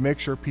to make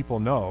sure people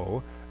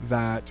know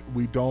that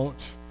we don't,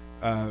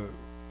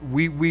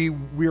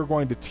 we are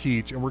going to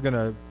teach, and we're going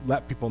to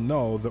let people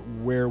know that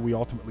where we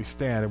ultimately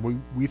stand,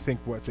 and we think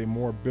what's a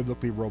more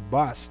biblically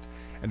robust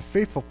and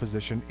faithful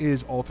position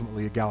is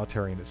ultimately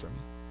egalitarianism.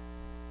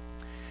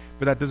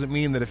 But that doesn't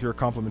mean that if you're a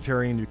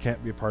complementarian, you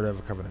can't be a part of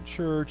a covenant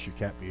church, you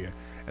can't be an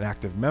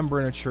active member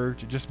in a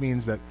church. It just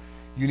means that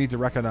you need to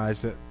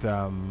recognize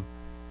that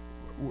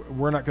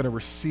we're not going to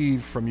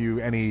receive from you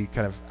any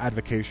kind of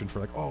advocation for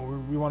like, oh,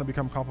 we want to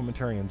become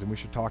complementarians and we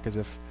should talk as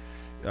if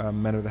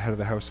men are the head of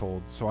the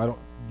household. So I don't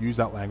use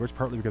that language,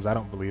 partly because I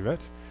don't believe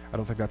it. I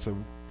don't think that's a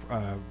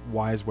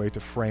wise way to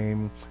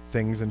frame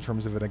things in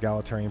terms of an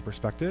egalitarian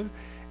perspective,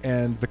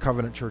 and the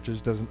covenant churches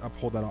doesn't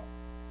uphold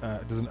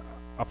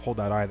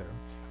that either.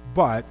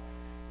 But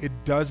it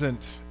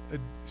doesn't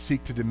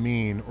seek to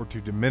demean or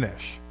to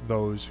diminish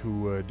those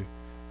who would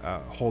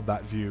hold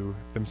that view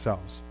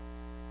themselves.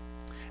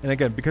 And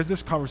again, because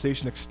this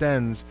conversation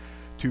extends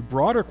to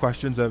broader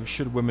questions of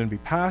should women be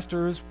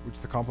pastors, which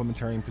the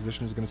complementarian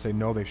position is going to say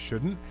no, they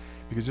shouldn't,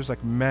 because just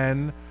like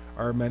men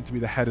are meant to be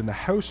the head in the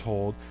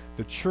household,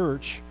 the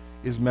church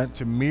is meant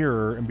to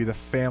mirror and be the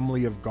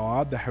family of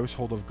God, the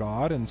household of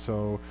God. And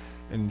so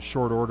in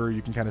short order,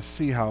 you can kind of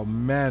see how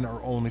men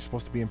are only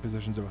supposed to be in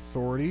positions of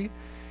authority,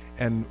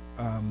 and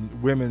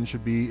women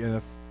should be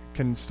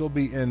can still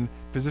be in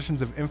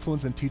positions of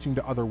influence and teaching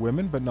to other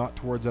women, but not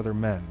towards other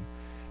men.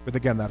 But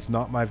again, that's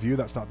not my view.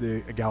 That's not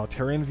the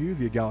egalitarian view.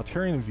 The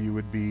egalitarian view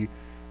would be,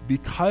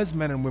 because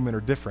men and women are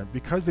different,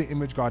 because they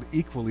image God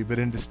equally but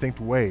in distinct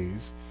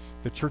ways,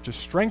 the church is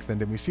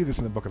strengthened, and we see this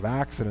in the book of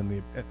Acts and in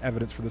the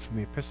evidence for this in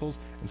the epistles,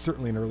 and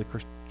certainly in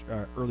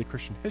early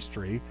Christian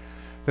history,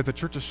 that the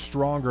church is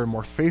stronger and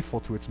more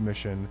faithful to its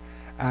mission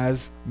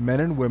as men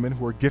and women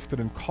who are gifted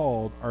and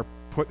called are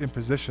put in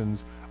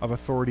positions of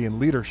authority and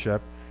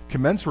leadership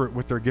commensurate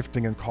with their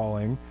gifting and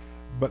calling,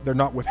 but they're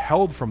not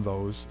withheld from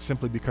those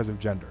simply because of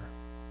gender.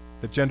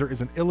 That gender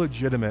is an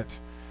illegitimate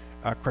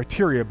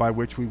criteria by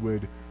which we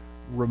would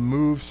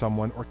remove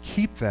someone or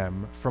keep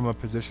them from a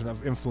position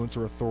of influence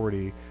or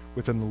authority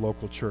within the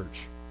local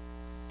church.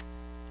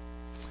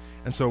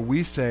 And so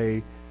we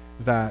say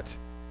that,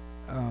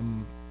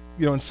 in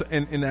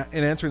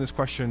answering this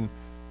question,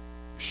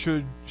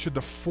 should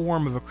the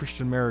form of a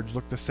Christian marriage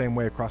look the same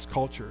way across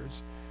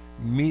cultures?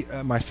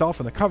 Myself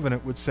and the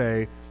covenant would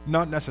say,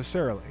 not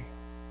necessarily.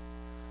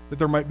 That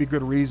there might be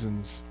good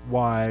reasons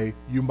why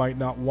you might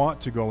not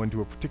want to go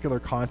into a particular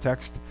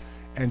context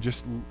and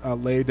just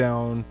lay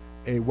down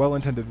a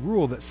well-intended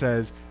rule that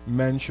says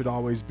men should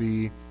always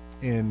be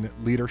in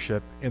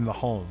leadership in the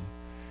home.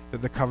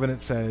 That the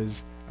covenant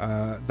says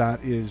that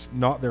is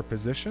not their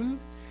position,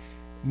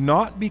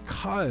 not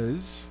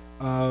because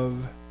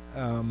of,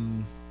 how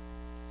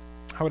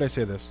would I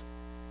say this?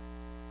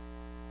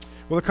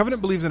 Well, the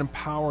covenant believes in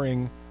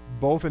empowering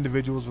both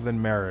individuals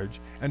within marriage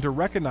and to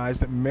recognize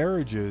that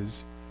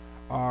marriages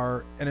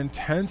are an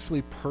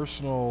intensely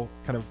personal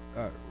kind of,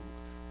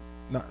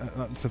 not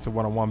in the sense of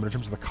one-on-one, but in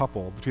terms of the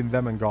couple, between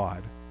them and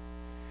God.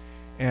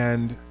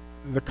 And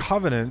the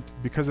covenant,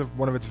 because of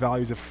one of its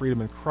values of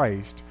freedom in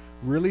Christ,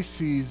 really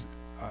sees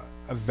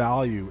a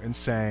value in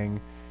saying,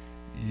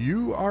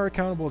 you are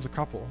accountable as a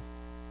couple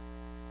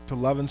to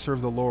love and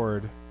serve the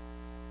Lord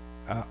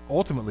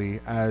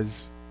ultimately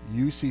as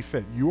you see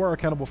fit. You are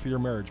accountable for your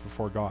marriage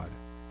before God.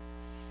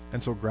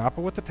 And so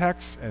grapple with the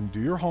text and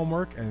do your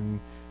homework and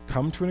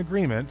come to an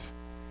agreement,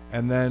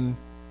 and then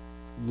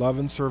love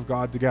and serve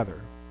God together.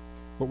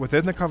 But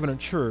within the covenant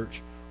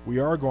church, we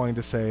are going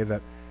to say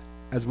that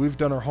as we've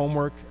done our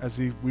homework, as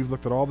we've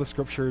looked at all the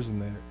scriptures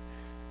and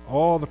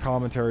all the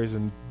commentaries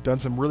and done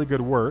some really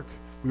good work,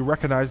 we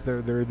recognize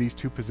there are these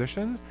two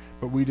positions,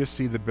 but we just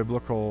see the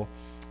biblical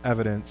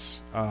evidence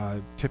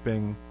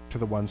tipping to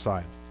the one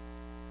side.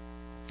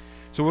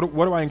 So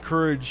what do I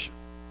encourage?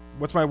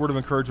 What's my word of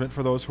encouragement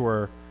for those who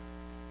are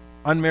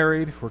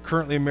unmarried, who are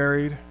currently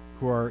married,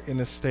 who are in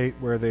a state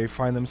where they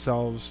find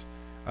themselves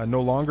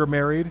no longer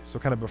married, so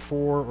kind of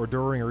before or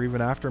during or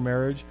even after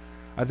marriage?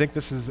 I think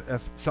this is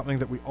something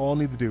that we all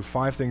need to do.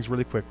 5 things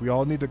really quick. We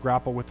all need to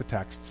grapple with the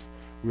texts.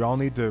 We all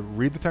need to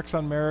read the text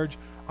on marriage,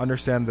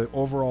 understand the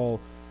overall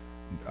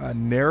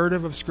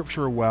narrative of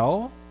Scripture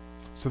well,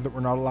 so that we're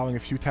not allowing a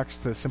few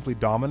texts to simply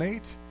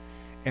dominate,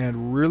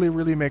 and really,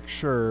 really make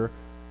sure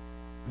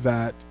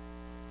that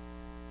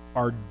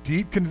our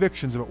deep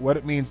convictions about what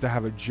it means to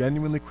have a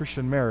genuinely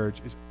Christian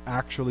marriage is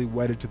actually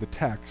wedded to the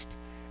text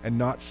and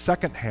not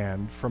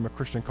secondhand from a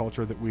Christian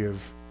culture that we have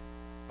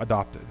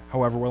adopted,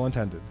 however well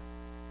intended.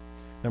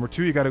 Number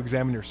 2, you got to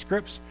examine your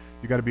scripts.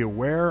 You got to be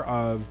aware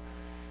of,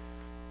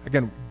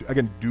 again,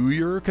 do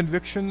your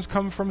convictions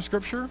come from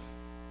Scripture?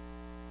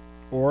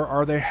 Or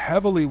are they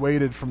heavily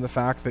weighted from the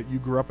fact that you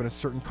grew up in a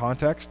certain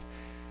context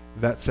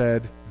that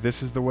said,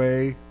 this is the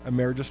way a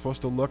marriage is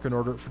supposed to look in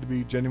order for it to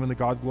be genuinely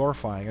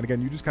God-glorifying? And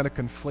again, you just kind of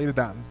conflated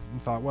that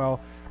and thought, well,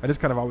 I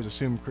just kind of always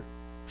assumed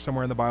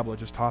somewhere in the Bible it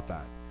just taught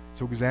that.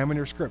 So examine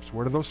your scripts.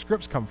 Where do those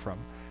scripts come from?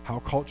 How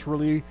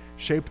culturally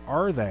shaped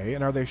are they?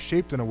 And are they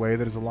shaped in a way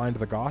that is aligned to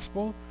the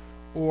gospel?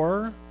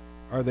 Or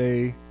are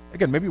they,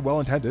 again, maybe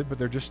well-intended, but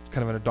they're just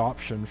kind of an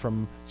adoption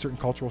from certain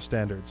cultural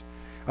standards?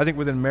 I think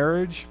within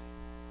marriage,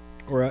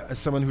 or as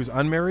someone who's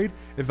unmarried,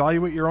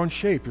 evaluate your own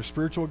shape, your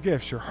spiritual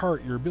gifts, your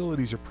heart, your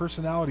abilities, your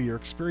personality, your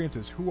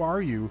experiences. Who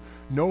are you?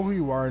 Know who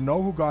you are.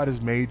 Know who God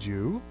has made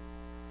you.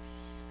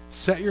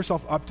 Set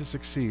yourself up to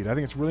succeed. I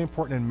think it's really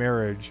important in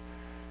marriage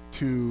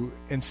to,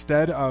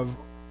 instead of,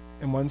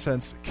 in one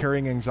sense,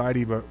 carrying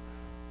anxiety about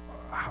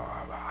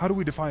how do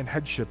we define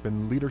headship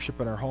and leadership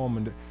in our home,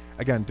 and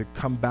again, to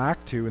come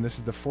back to, and this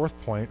is the fourth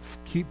point,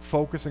 keep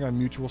focusing on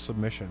mutual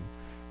submission,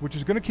 which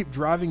is going to keep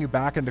driving you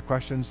back into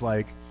questions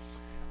like,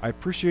 I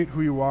appreciate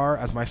who you are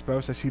as my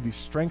spouse. I see these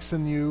strengths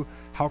in you.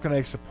 How can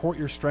I support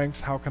your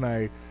strengths? How can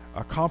I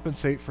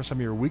compensate for some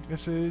of your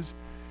weaknesses?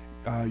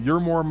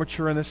 You're more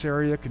mature in this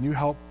area. Can you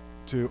help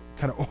to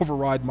kind of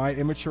override my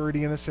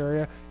immaturity in this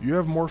area? You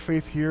have more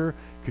faith here.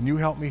 Can you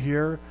help me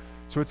here?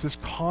 So it's this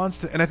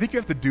constant, and I think you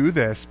have to do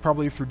this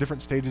probably through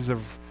different stages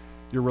of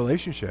your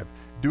relationship.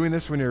 Doing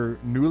this when you're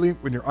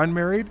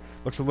unmarried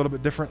looks a little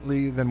bit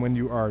differently than when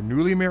you are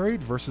newly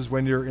married, versus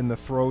when you're in the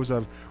throes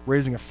of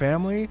raising a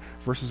family,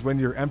 versus when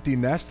you're empty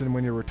nest and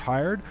when you're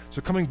retired.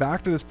 So coming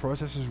back to this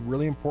process is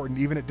really important,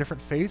 even at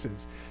different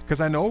phases. Because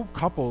I know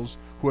couples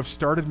who have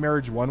started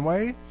marriage one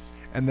way,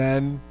 and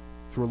then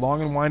through a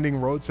long and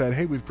winding road said,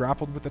 hey, we've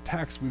grappled with the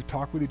text, we've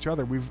talked with each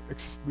other, we've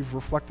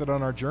reflected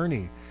on our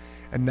journey,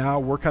 and now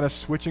we're kind of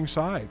switching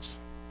sides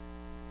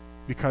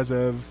because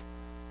of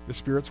the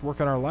Spirit's work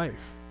in our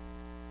life.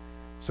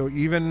 So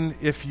even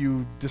if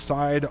you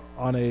decide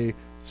on a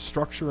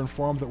structure and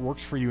form that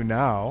works for you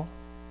now,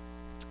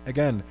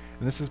 again,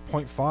 and this is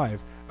point 5,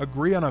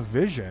 agree on a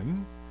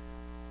vision,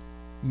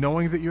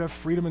 knowing that you have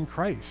freedom in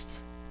Christ.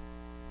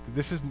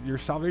 This is your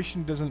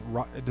salvation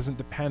doesn't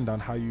depend on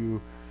how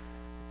you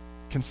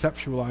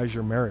conceptualize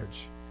your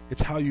marriage.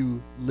 It's how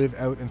you live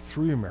out and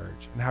through your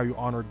marriage, and how you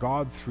honor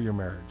God through your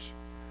marriage.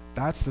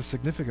 That's the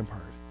significant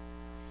part.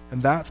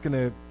 And that's going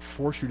to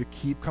force you to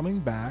keep coming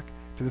back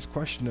to this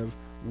question of,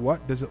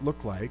 what does it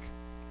look like?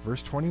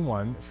 Verse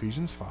 21,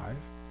 Ephesians 5,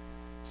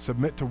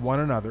 submit to one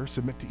another,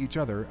 submit to each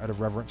other out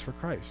of reverence for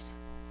Christ.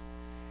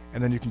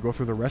 And then you can go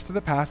through the rest of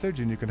the passage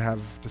and you can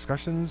have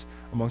discussions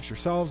amongst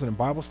yourselves and in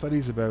Bible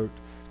studies about,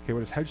 okay, what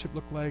does headship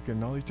look like,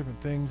 and all these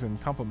different things, and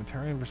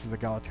complementarian versus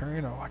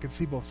egalitarian. Oh, I can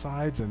see both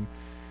sides, and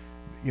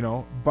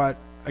but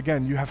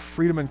again, you have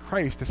freedom in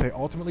Christ to say,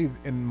 ultimately,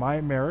 in my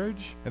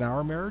marriage, in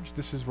our marriage,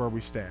 this is where we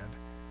stand.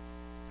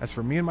 As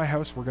for me and my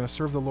house, we're going to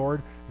serve the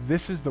Lord.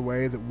 This is the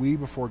way that we,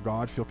 before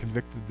God, feel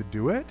convicted to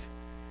do it.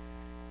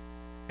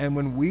 And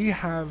when we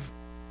have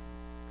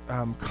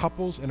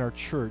couples in our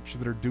church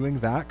that are doing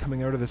that,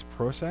 coming out of this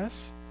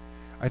process,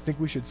 I think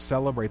we should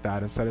celebrate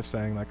that instead of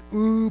saying like,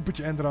 "Ooh, but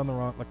you ended on the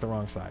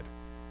wrong side."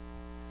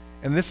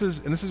 And this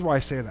is why I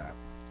say that.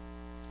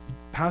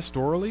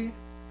 Pastorally,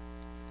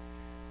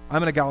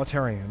 I'm an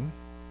egalitarian,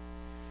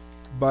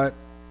 but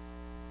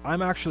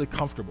I'm actually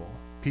comfortable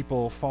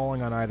people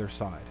falling on either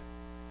side.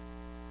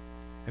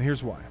 And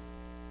here's why.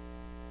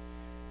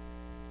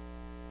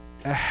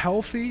 A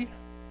healthy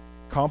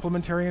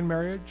complementarian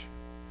marriage,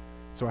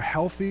 so a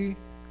healthy,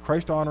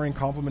 Christ-honoring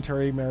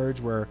complementary marriage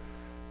where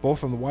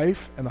both the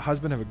wife and the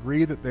husband have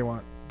agreed that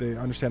they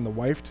understand the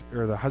wife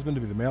or the husband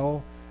to be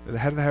the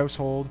head of the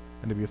household,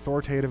 and to be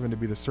authoritative and to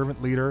be the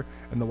servant leader,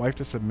 and the wife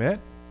to submit.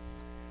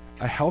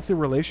 A healthy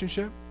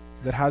relationship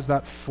that has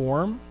that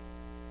form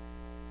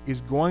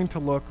is going to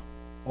look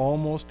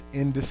almost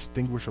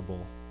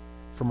indistinguishable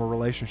from a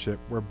relationship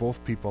where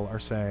both people are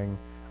saying,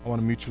 I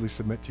want to mutually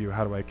submit to you.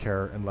 How do I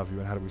care and love you,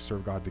 and how do we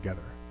serve God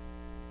together?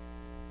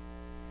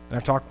 And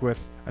I've talked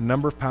with a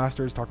number of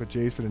pastors, talked with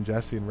Jason and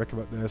Jesse and Rick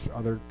about this,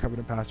 other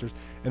covenant pastors,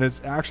 and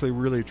it's actually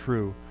really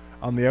true.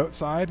 On the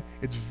outside,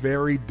 it's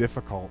very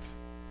difficult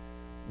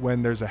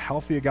when there's a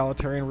healthy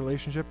egalitarian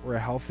relationship or a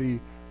healthy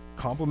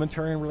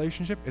complementarian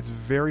relationship. It's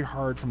very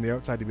hard from the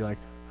outside to be like,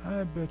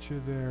 I bet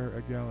you they're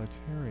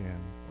egalitarian,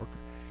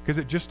 because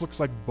it just looks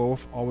like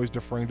both always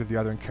deferring to the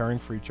other and caring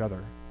for each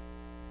other.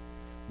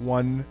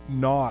 One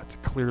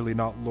clearly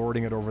not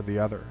lording it over the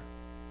other.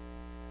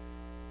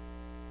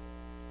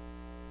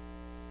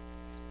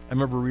 I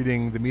remember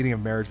reading The Meaning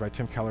of Marriage by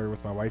Tim Keller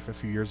with my wife a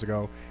few years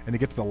ago, and to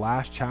get to the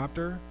last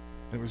chapter,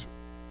 and it was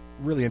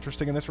really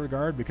interesting in this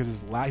regard because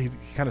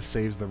he kind of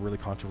saves the really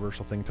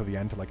controversial thing to the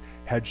end, to like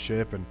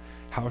headship and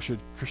how should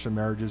Christian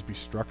marriages be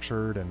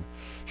structured and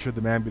should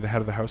the man be the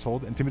head of the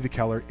household. And Timothy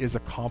Keller is a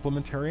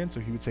complementarian,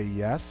 so he would say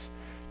yes,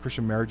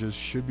 Christian marriages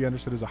should be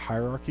understood as a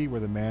hierarchy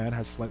where the man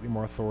has slightly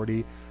more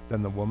authority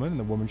than the woman, and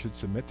the woman should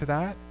submit to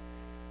that.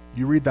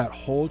 You read that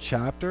whole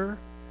chapter,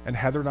 and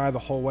Heather and I the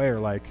whole way are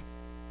like,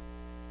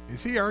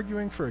 is he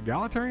arguing for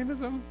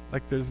egalitarianism?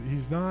 Like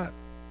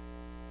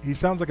he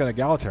sounds like an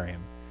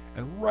egalitarian.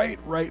 And right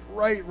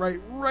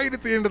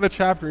at the end of the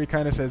chapter, he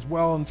kind of says,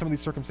 well, in some of these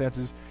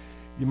circumstances,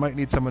 you might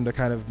need someone to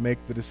kind of make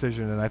the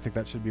decision, and I think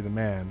that should be the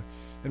man.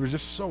 It was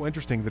just so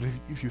interesting that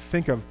if you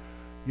think of,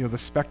 the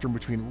spectrum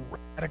between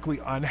radically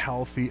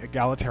unhealthy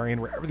egalitarian,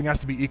 where everything has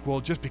to be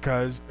equal just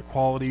because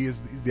equality is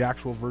the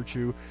actual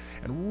virtue,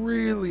 and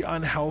really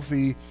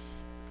unhealthy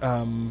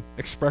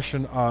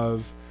expression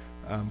of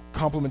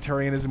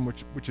complementarianism,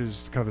 which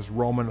is kind of this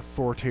Roman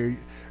authoritarian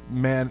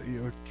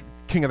man,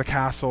 king of the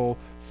castle,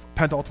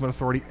 pentultimate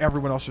authority.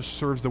 Everyone else just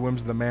serves the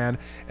whims of the man.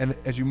 And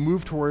as you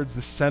move towards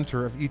the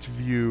center of each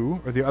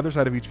view, or the other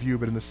side of each view,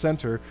 but in the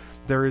center,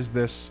 there is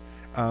this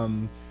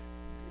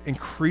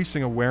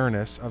increasing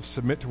awareness of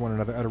submit to one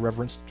another out of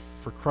reverence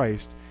for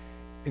Christ.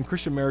 In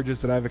Christian marriages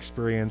that I've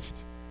experienced,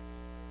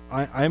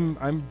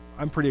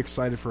 I'm pretty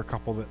excited for a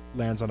couple that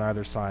lands on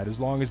either side, as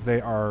long as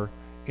they are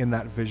in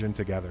that vision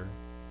together,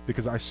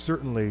 because I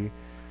certainly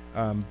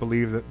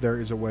believe that there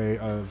is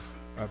a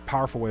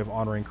powerful way of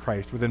honoring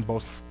Christ within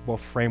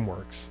both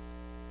frameworks.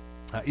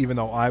 Even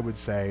though I would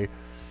say,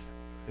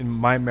 in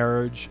my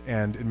marriage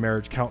and in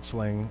marriage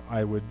counseling,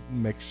 I would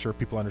make sure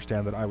people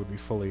understand that I would be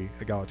fully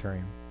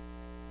egalitarian.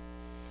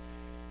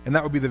 And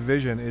that would be the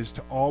vision, is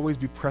to always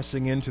be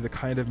pressing into the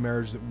kind of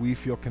marriage that we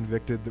feel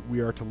convicted that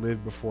we are to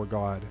live before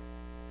God.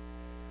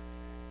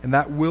 And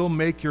that will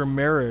make your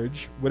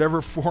marriage,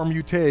 whatever form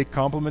you take,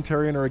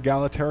 complementarian or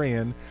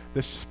egalitarian,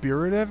 the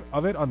spirit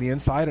of it on the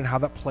inside and how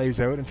that plays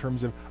out in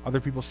terms of other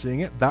people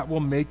seeing it, that will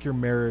make your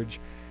marriage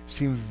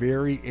seem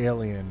very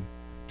alien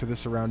to the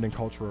surrounding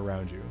culture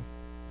around you.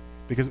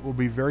 Because it will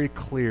be very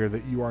clear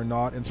that you are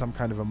not in some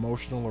kind of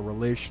emotional or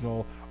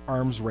relational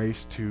arms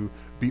race to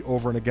be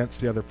over and against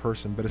the other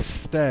person, but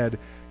instead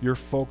you're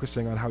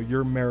focusing on how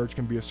your marriage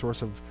can be a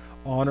source of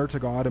honor to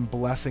God and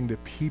blessing to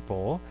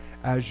people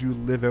as you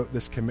live out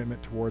this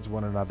commitment towards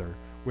one another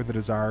with a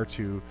desire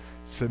to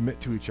submit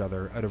to each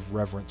other out of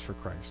reverence for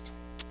Christ.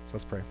 So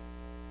let's pray.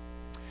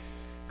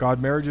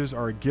 God, marriages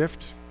are a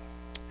gift,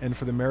 and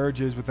for the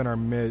marriages within our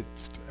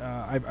midst,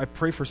 I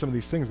pray for some of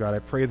these things, God. I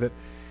pray that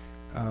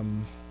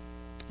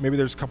maybe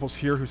there's couples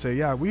here who say,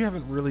 yeah, we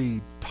haven't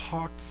really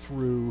talked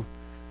through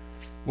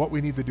what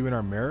we need to do in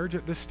our marriage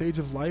at this stage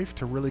of life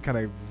to really kind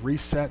of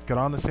reset, get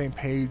on the same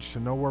page, to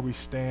know where we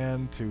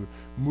stand, to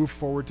move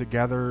forward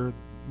together.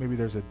 Maybe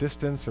there's a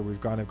distance, or we've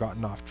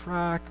gotten off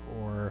track,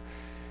 or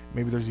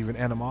maybe there's even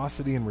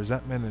animosity and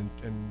resentment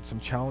and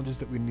some challenges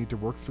that we need to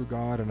work through,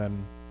 God. And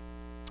then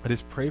I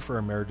just pray for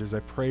our marriages.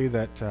 I pray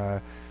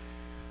that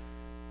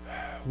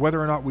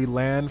whether or not we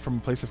land from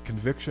a place of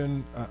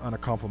conviction on a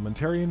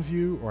complementarian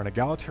view or an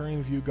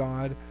egalitarian view,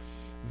 God,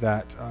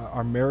 that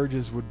our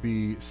marriages would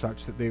be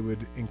such that they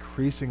would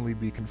increasingly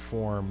be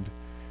conformed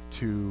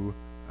to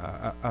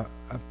a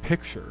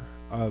picture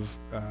of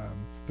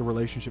the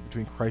relationship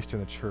between Christ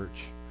and the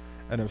church,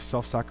 and of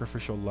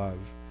self-sacrificial love,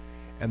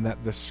 and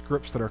that the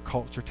scripts that our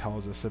culture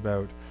tells us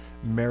about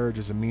marriage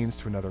as a means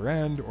to another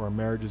end, or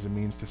marriage as a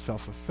means to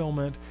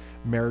self-fulfillment,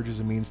 marriage as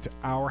a means to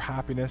our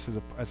happiness,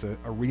 as an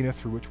arena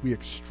through which we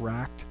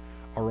extract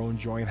our own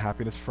joy and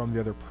happiness from the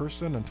other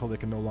person until they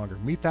can no longer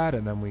meet that,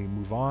 and then we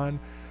move on,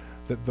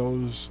 that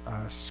those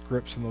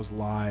scripts and those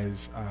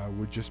lies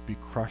would just be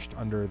crushed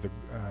under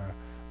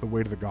the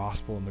weight of the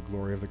gospel and the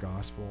glory of the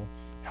gospel.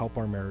 Help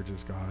our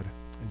marriages, God.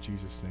 In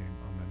Jesus' name,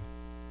 amen.